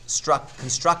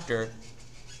constructor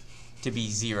to be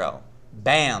 0.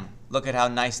 Bam! Look at how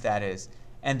nice that is.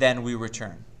 And then we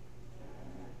return.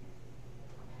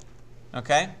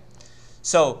 Okay?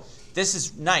 So this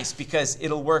is nice because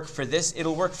it'll work for this.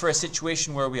 It'll work for a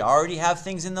situation where we already have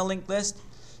things in the linked list.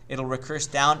 It'll recurse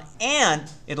down, and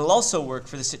it'll also work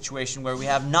for the situation where we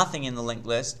have nothing in the linked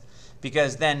list,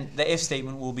 because then the if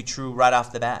statement will be true right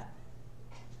off the bat.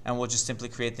 And we'll just simply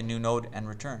create the new node and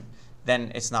return.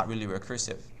 Then it's not really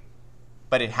recursive.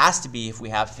 But it has to be if we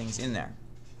have things in there.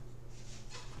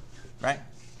 Right?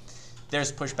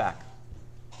 There's pushback.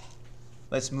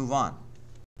 Let's move on.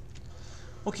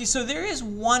 Okay, so there is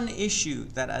one issue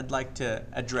that I'd like to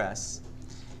address,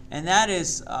 and that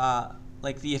is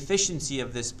like the efficiency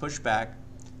of this pushback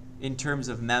in terms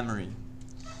of memory.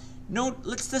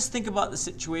 Let's just think about the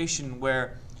situation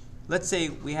where, let's say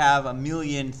we have 1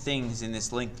 million things in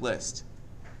this linked list.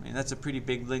 I mean, that's a pretty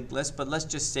big linked list, but let's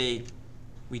just say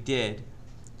we did.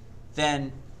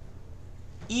 Then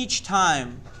each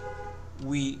time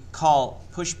we call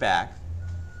pushback,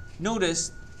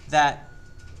 notice that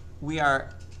we are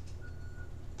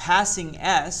passing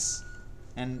s,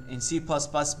 and in C++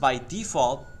 by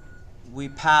default we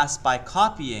pass by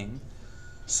copying.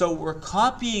 So we're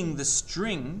copying the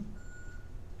string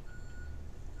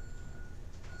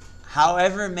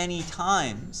however many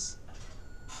times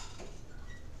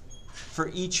for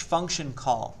each function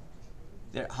call.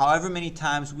 However many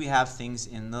times we have things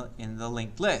in the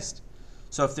linked list.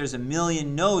 So if there's 1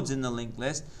 million nodes in the linked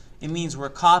list, it means we're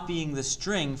copying the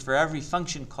string for every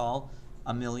function call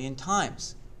 1 million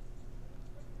times.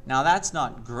 Now that's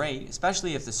not great,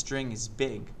 especially if the string is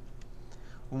big.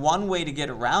 One way to get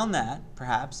around that,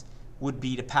 perhaps, would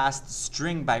be to pass the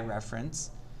string by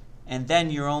reference, and then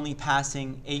you're only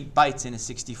passing 8 bytes in a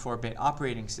 64-bit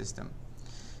operating system.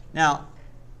 Now,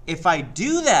 if I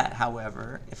do that,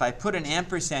 however, if I put an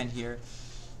ampersand here,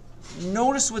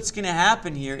 notice what's going to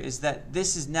happen here is that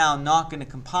this is now not going to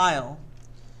compile.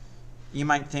 You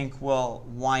might think, well,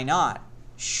 why not?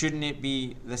 Shouldn't it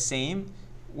be the same?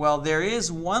 Well, there is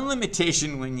one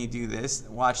limitation when you do this.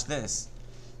 Watch this.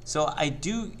 So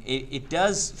it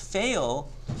does fail,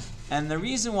 and the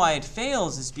reason why it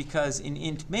fails is because in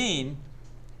int main,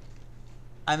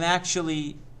 I'm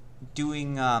actually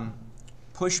doing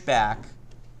pushback.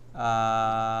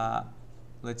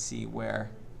 Let's see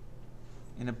where.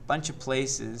 In a bunch of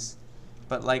places,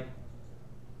 but like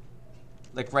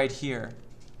right here,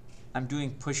 I'm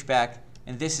doing pushback,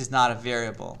 and this is not a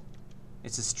variable.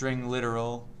 It's a string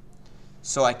literal,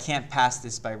 so I can't pass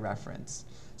this by reference.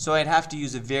 So I'd have to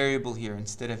use a variable here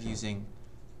instead of using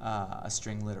a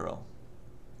string literal.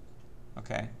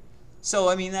 Okay, so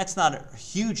I mean that's not a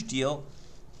huge deal,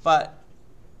 but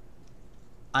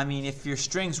I mean if your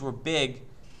strings were big,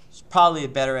 it's probably a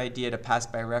better idea to pass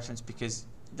by reference, because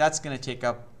that's going to take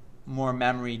up more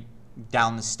memory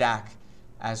down the stack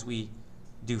as we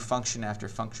do function after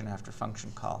function after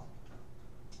function call,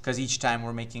 because each time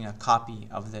we're making a copy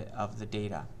of the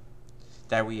data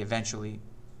that we eventually.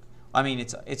 I mean,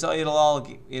 it'll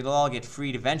all get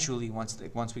freed eventually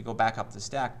once we go back up the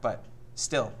stack, but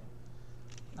still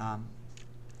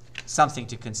something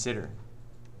to consider.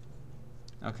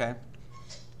 Okay.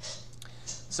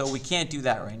 So we can't do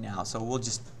that right now. So we'll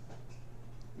just.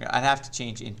 I'd have to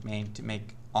change int main to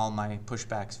make all my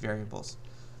pushbacks variables.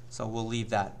 So we'll leave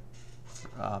that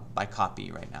by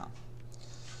copy right now.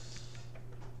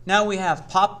 Now we have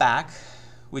popback,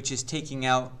 which is taking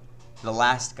out the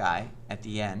last guy at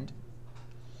the end.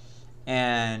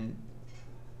 And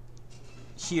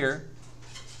here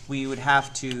we would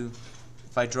have to,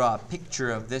 if I draw a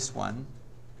picture of this one,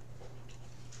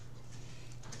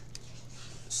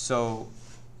 so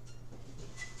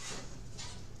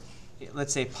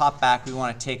let's say pop back, we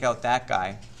want to take out that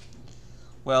guy.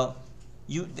 Well,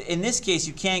 in this case,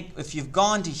 you can't, if you've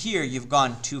gone to here, you've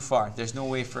gone too far. There's no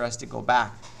way for us to go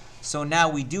back. So now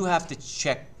we do have to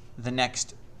check the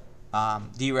next,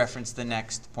 dereference the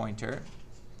next pointer.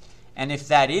 And if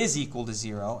that is equal to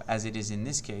 0, as it is in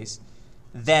this case,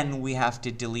 then we have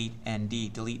to delete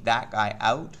ND, delete that guy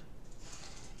out.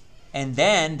 And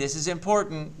then, this is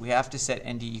important, we have to set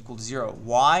ND equal to 0.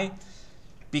 Why?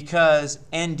 Because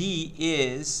ND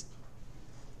is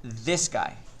this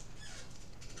guy.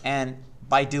 And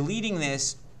by deleting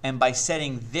this and by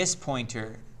setting this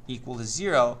pointer equal to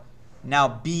 0, now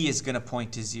B is going to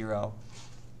point to 0.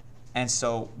 And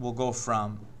so we'll go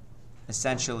from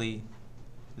essentially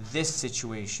this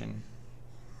situation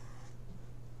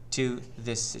to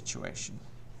this situation.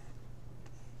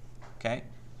 Okay?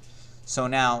 So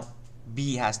now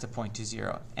B has to point to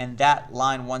 0. And that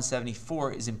line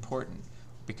 174 is important,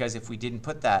 because if we didn't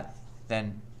put that,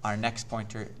 then our next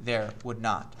pointer there would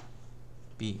not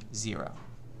be 0.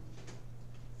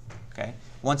 Okay?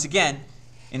 Once again,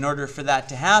 in order for that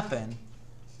to happen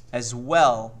as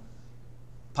well,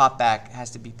 popback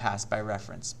has to be passed by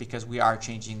reference, because we are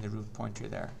changing the root pointer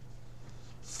there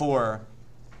for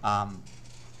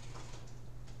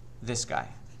this guy,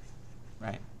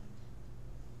 right?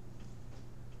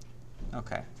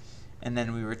 Okay. And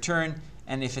then we return,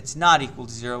 and if it's not equal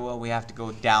to 0, well, we have to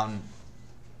go down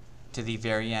to the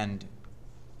very end,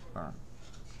 or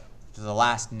to the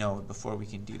last node before we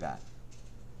can do that.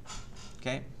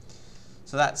 Okay?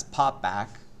 So that's pop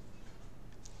back.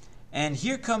 And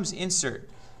here comes insert.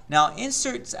 Now,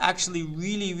 insert's actually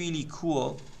really, really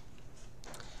cool.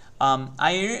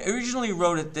 I originally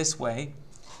wrote it this way,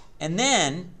 and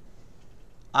then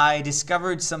I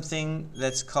discovered something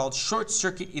that's called short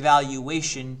circuit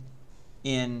evaluation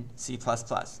in C++.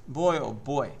 Boy, oh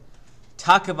boy.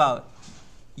 Talk about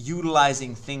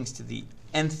utilizing things to the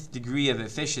nth degree of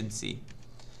efficiency.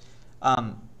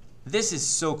 This is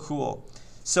so cool.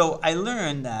 So I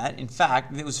learned that, in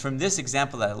fact, it was from this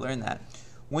example that I learned that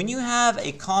when you have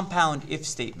a compound if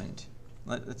statement,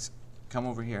 let's come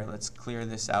over here, let's clear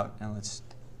this out, and let's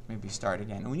maybe start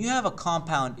again. When you have a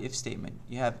compound if statement,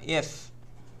 you have if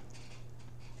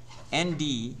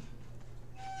ND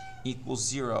equals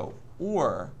 0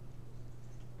 or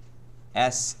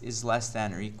S is less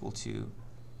than or equal to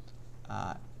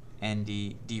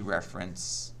ND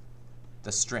dereference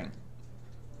the string.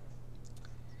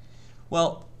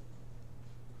 Well,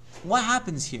 what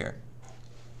happens here?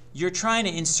 You're trying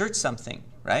to insert something,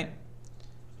 right?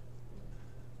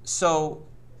 So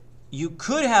you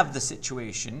could have the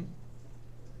situation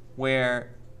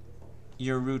where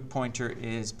your root pointer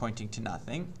is pointing to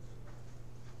nothing.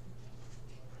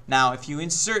 Now, if you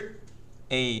insert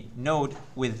a node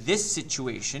with this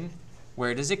situation,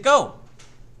 where does it go?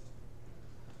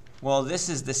 Well, this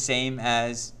is the same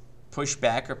as push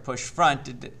back or push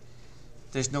front.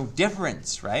 There's no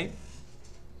difference, right?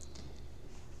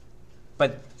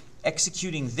 But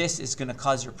executing this is going to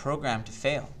cause your program to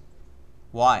fail.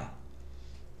 Why?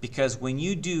 Because when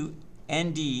you do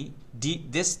ND,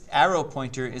 this arrow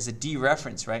pointer is a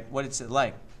dereference, right? What is it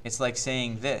like? It's like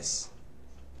saying this.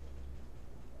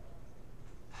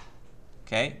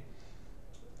 Okay?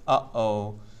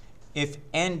 Uh-oh. If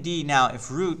ND now,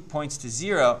 if root points to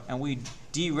 0 and we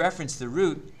dereference the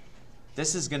root,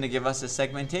 this is going to give us a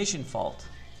segmentation fault.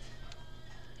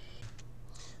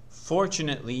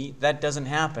 Fortunately, that doesn't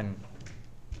happen.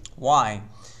 Why?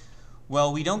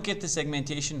 Well, we don't get the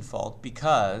segmentation fault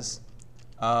because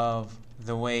of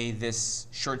the way this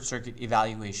short circuit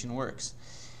evaluation works.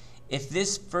 If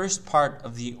this first part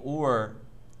of the OR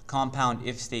compound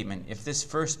if statement, if this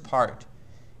first part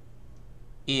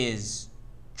is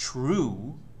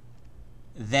true,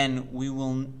 then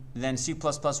C++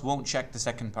 won't check the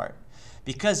second part.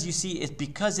 Because you see,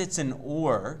 because it's an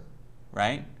OR,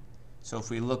 right? So if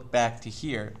we look back to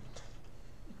here,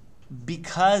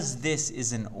 because this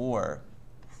is an OR,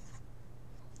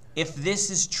 if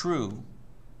this is true,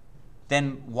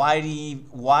 then why do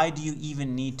you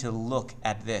even need to look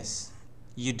at this?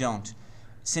 You don't.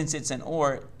 Since it's an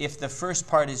OR, if the first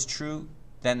part is true,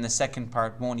 then the second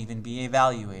part won't even be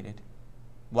evaluated.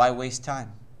 Why waste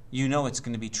time? You know it's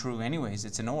going to be true anyways.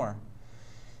 It's an OR.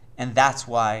 And that's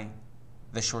why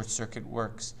the short circuit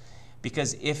works.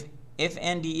 Because if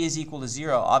ND is equal to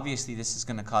 0, obviously this is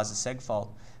going to cause a seg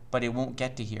fault, but it won't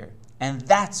get to here. And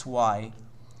that's why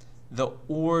the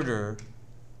order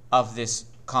of this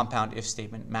compound if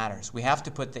statement matters. We have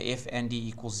to put the if ND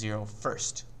equals 0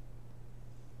 first.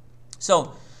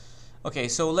 So, okay,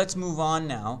 so let's move on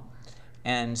now.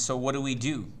 And so what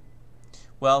do?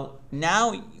 Well,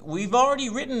 now we've already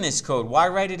written this code. Why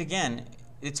write it again?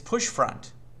 It's push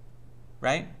front,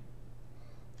 right?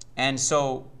 And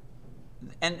so,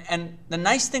 and the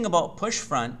nice thing about push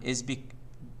front is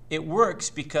it works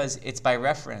because it's by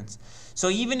reference. So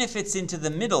even if it's into the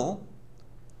middle,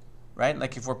 right?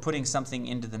 Like if we're putting something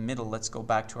into the middle, let's go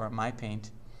back to our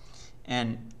MyPaint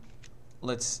and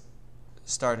let's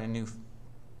start a new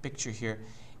picture here.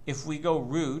 if we go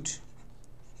root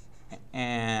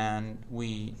and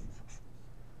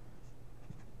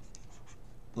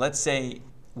let's say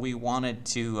we wanted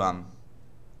to,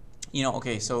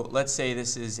 okay, so let's say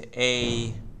this is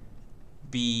A,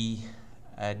 B,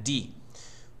 D.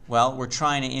 Well, we're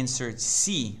trying to insert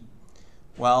C.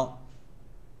 Well,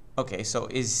 okay, so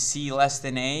is C less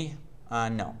than A?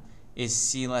 No. Is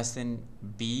C less than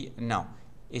B? No.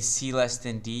 Is C less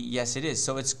than D? Yes, it is.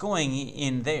 So it's going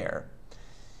in there.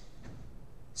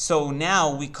 So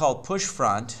now we call push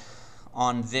front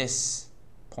on this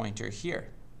pointer here.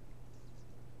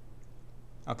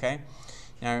 Okay?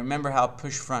 Now remember how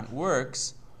push front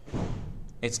works.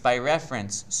 It's by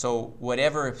reference. So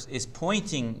whatever is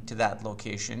pointing to that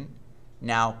location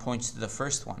now points to the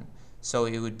first one. So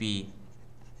it would be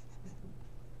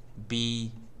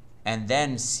B and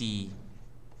then C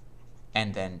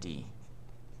and then D.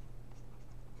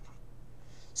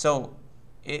 So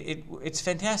it's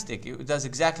fantastic. It does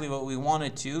exactly what we want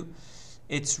it to.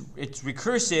 It's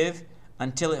recursive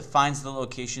until it finds the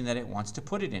location that it wants to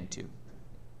put it into.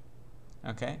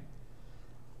 Okay?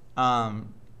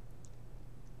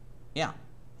 Yeah,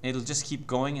 it'll just keep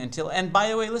going until, and by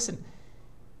the way, listen,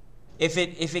 if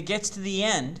it gets to the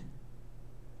end,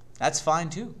 that's fine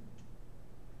too.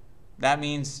 That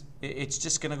means it's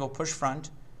just going to go push front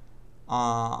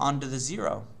onto the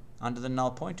 0, onto the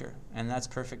null pointer, and that's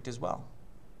perfect as well.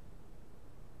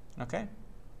 Okay?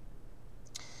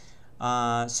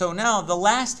 So now the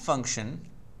last function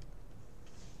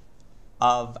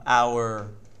of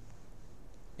our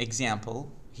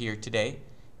example here today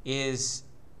is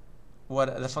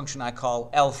what the function I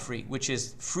call lFree, which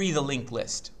is free the linked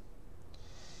list.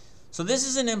 So this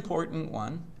is an important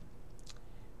one,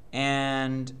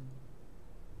 and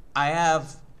I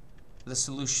have the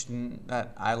solution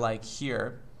that I like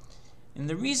here. And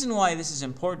the reason why this is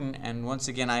important, and once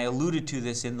again I alluded to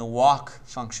this in the walk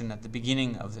function at the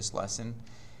beginning of this lesson,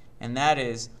 and that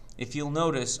is, if you'll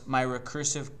notice, my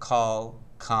recursive call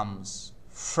comes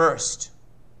first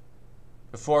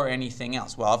before anything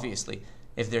else. Well, obviously,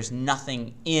 if there's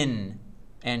nothing in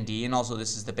ND, and also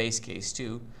this is the base case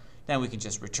too, then we can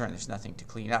just return. There's nothing to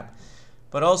clean up.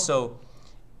 But also,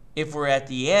 if we're at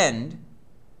the end,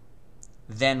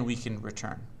 then we can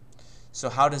return. So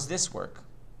how does this work?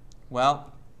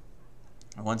 Well,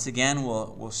 once again,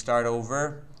 we'll start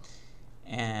over,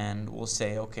 and we'll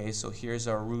say, okay, so here's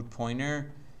our root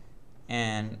pointer,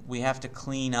 and we have to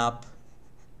clean up,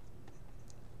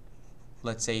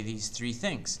 let's say, these 3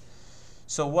 things.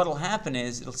 So what will happen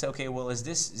is, it'll say, okay, well, is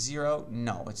this 0?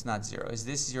 No, it's not 0. Is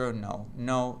this 0? No.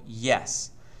 No,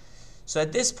 yes. So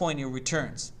at this point, it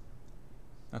returns.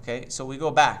 Okay, so we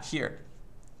go back here.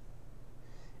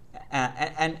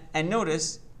 And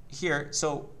notice here,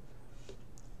 so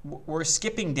we're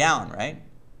skipping down, right?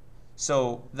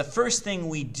 So the first thing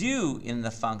we do in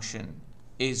the function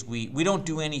is we don't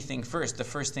do anything first. The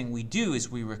first thing we do is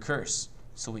we recurse.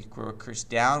 So we recurse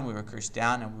down, and we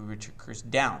recurse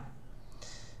down.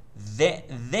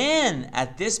 Then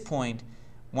at this point,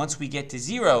 once we get to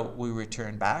 0, we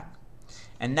return back.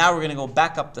 And now we're going to go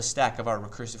back up the stack of our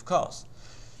recursive calls.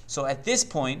 So at this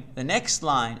point, the next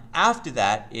line after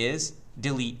that is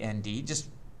delete ND. Just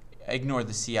ignore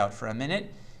the C out for a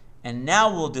minute. And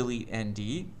now we'll delete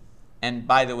ND. And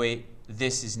by the way,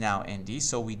 this is now ND.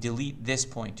 So we delete this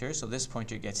pointer. So this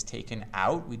pointer gets taken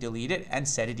out. We delete it and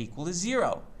set it equal to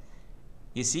 0.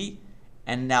 You see?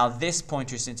 And now this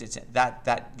pointer, since it's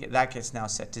that gets now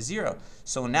set to 0.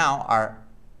 So now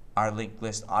our linked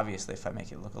list, obviously, if I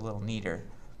make it look a little neater,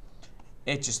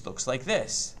 it just looks like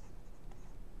this.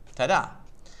 Ta-da!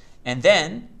 And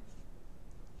then,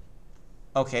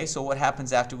 okay, so what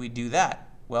happens after we do that?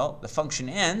 Well, the function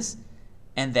ends,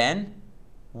 and then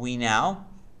we now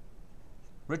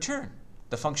return.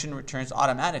 The function returns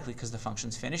automatically because the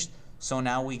function's finished. So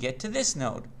now we get to this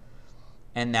node.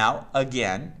 And now,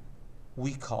 again,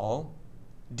 we call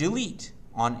delete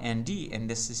on ND, and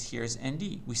this is here's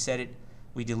ND. We set it,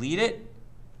 we delete it,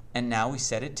 and now we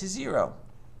set it to 0.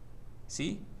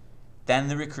 See? Then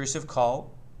the recursive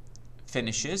call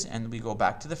finishes, and we go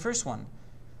back to the first one.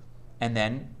 And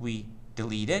then we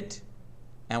delete it,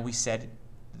 and we set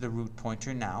the root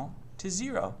pointer now to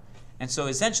 0. And so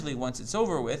essentially, once it's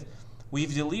over with,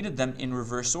 we've deleted them in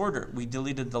reverse order. We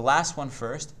deleted the last one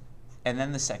first, and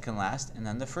then the second last, and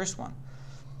then the first one.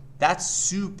 That's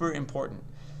super important,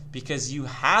 because you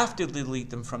have to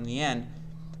delete them from the end,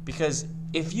 because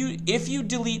if you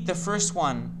delete the first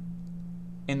one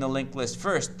in the linked list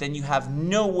first, then you have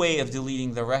no way of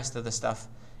deleting the rest of the stuff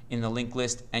in the linked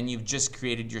list, and you've just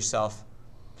created yourself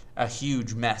a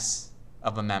huge mess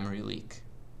of a memory leak.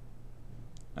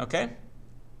 Okay?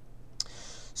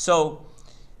 So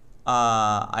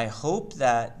I hope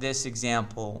that this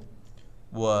example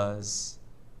was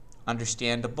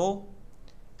understandable,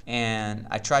 and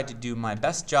I tried to do my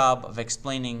best job of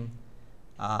explaining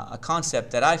a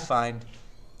concept that I find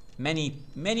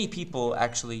many people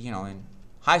actually, in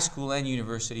high school and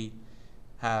university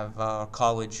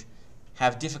college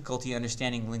have difficulty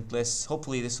understanding linked lists.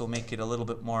 Hopefully this will make it a little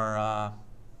bit more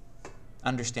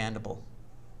understandable.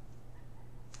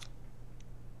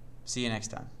 See you next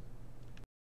time.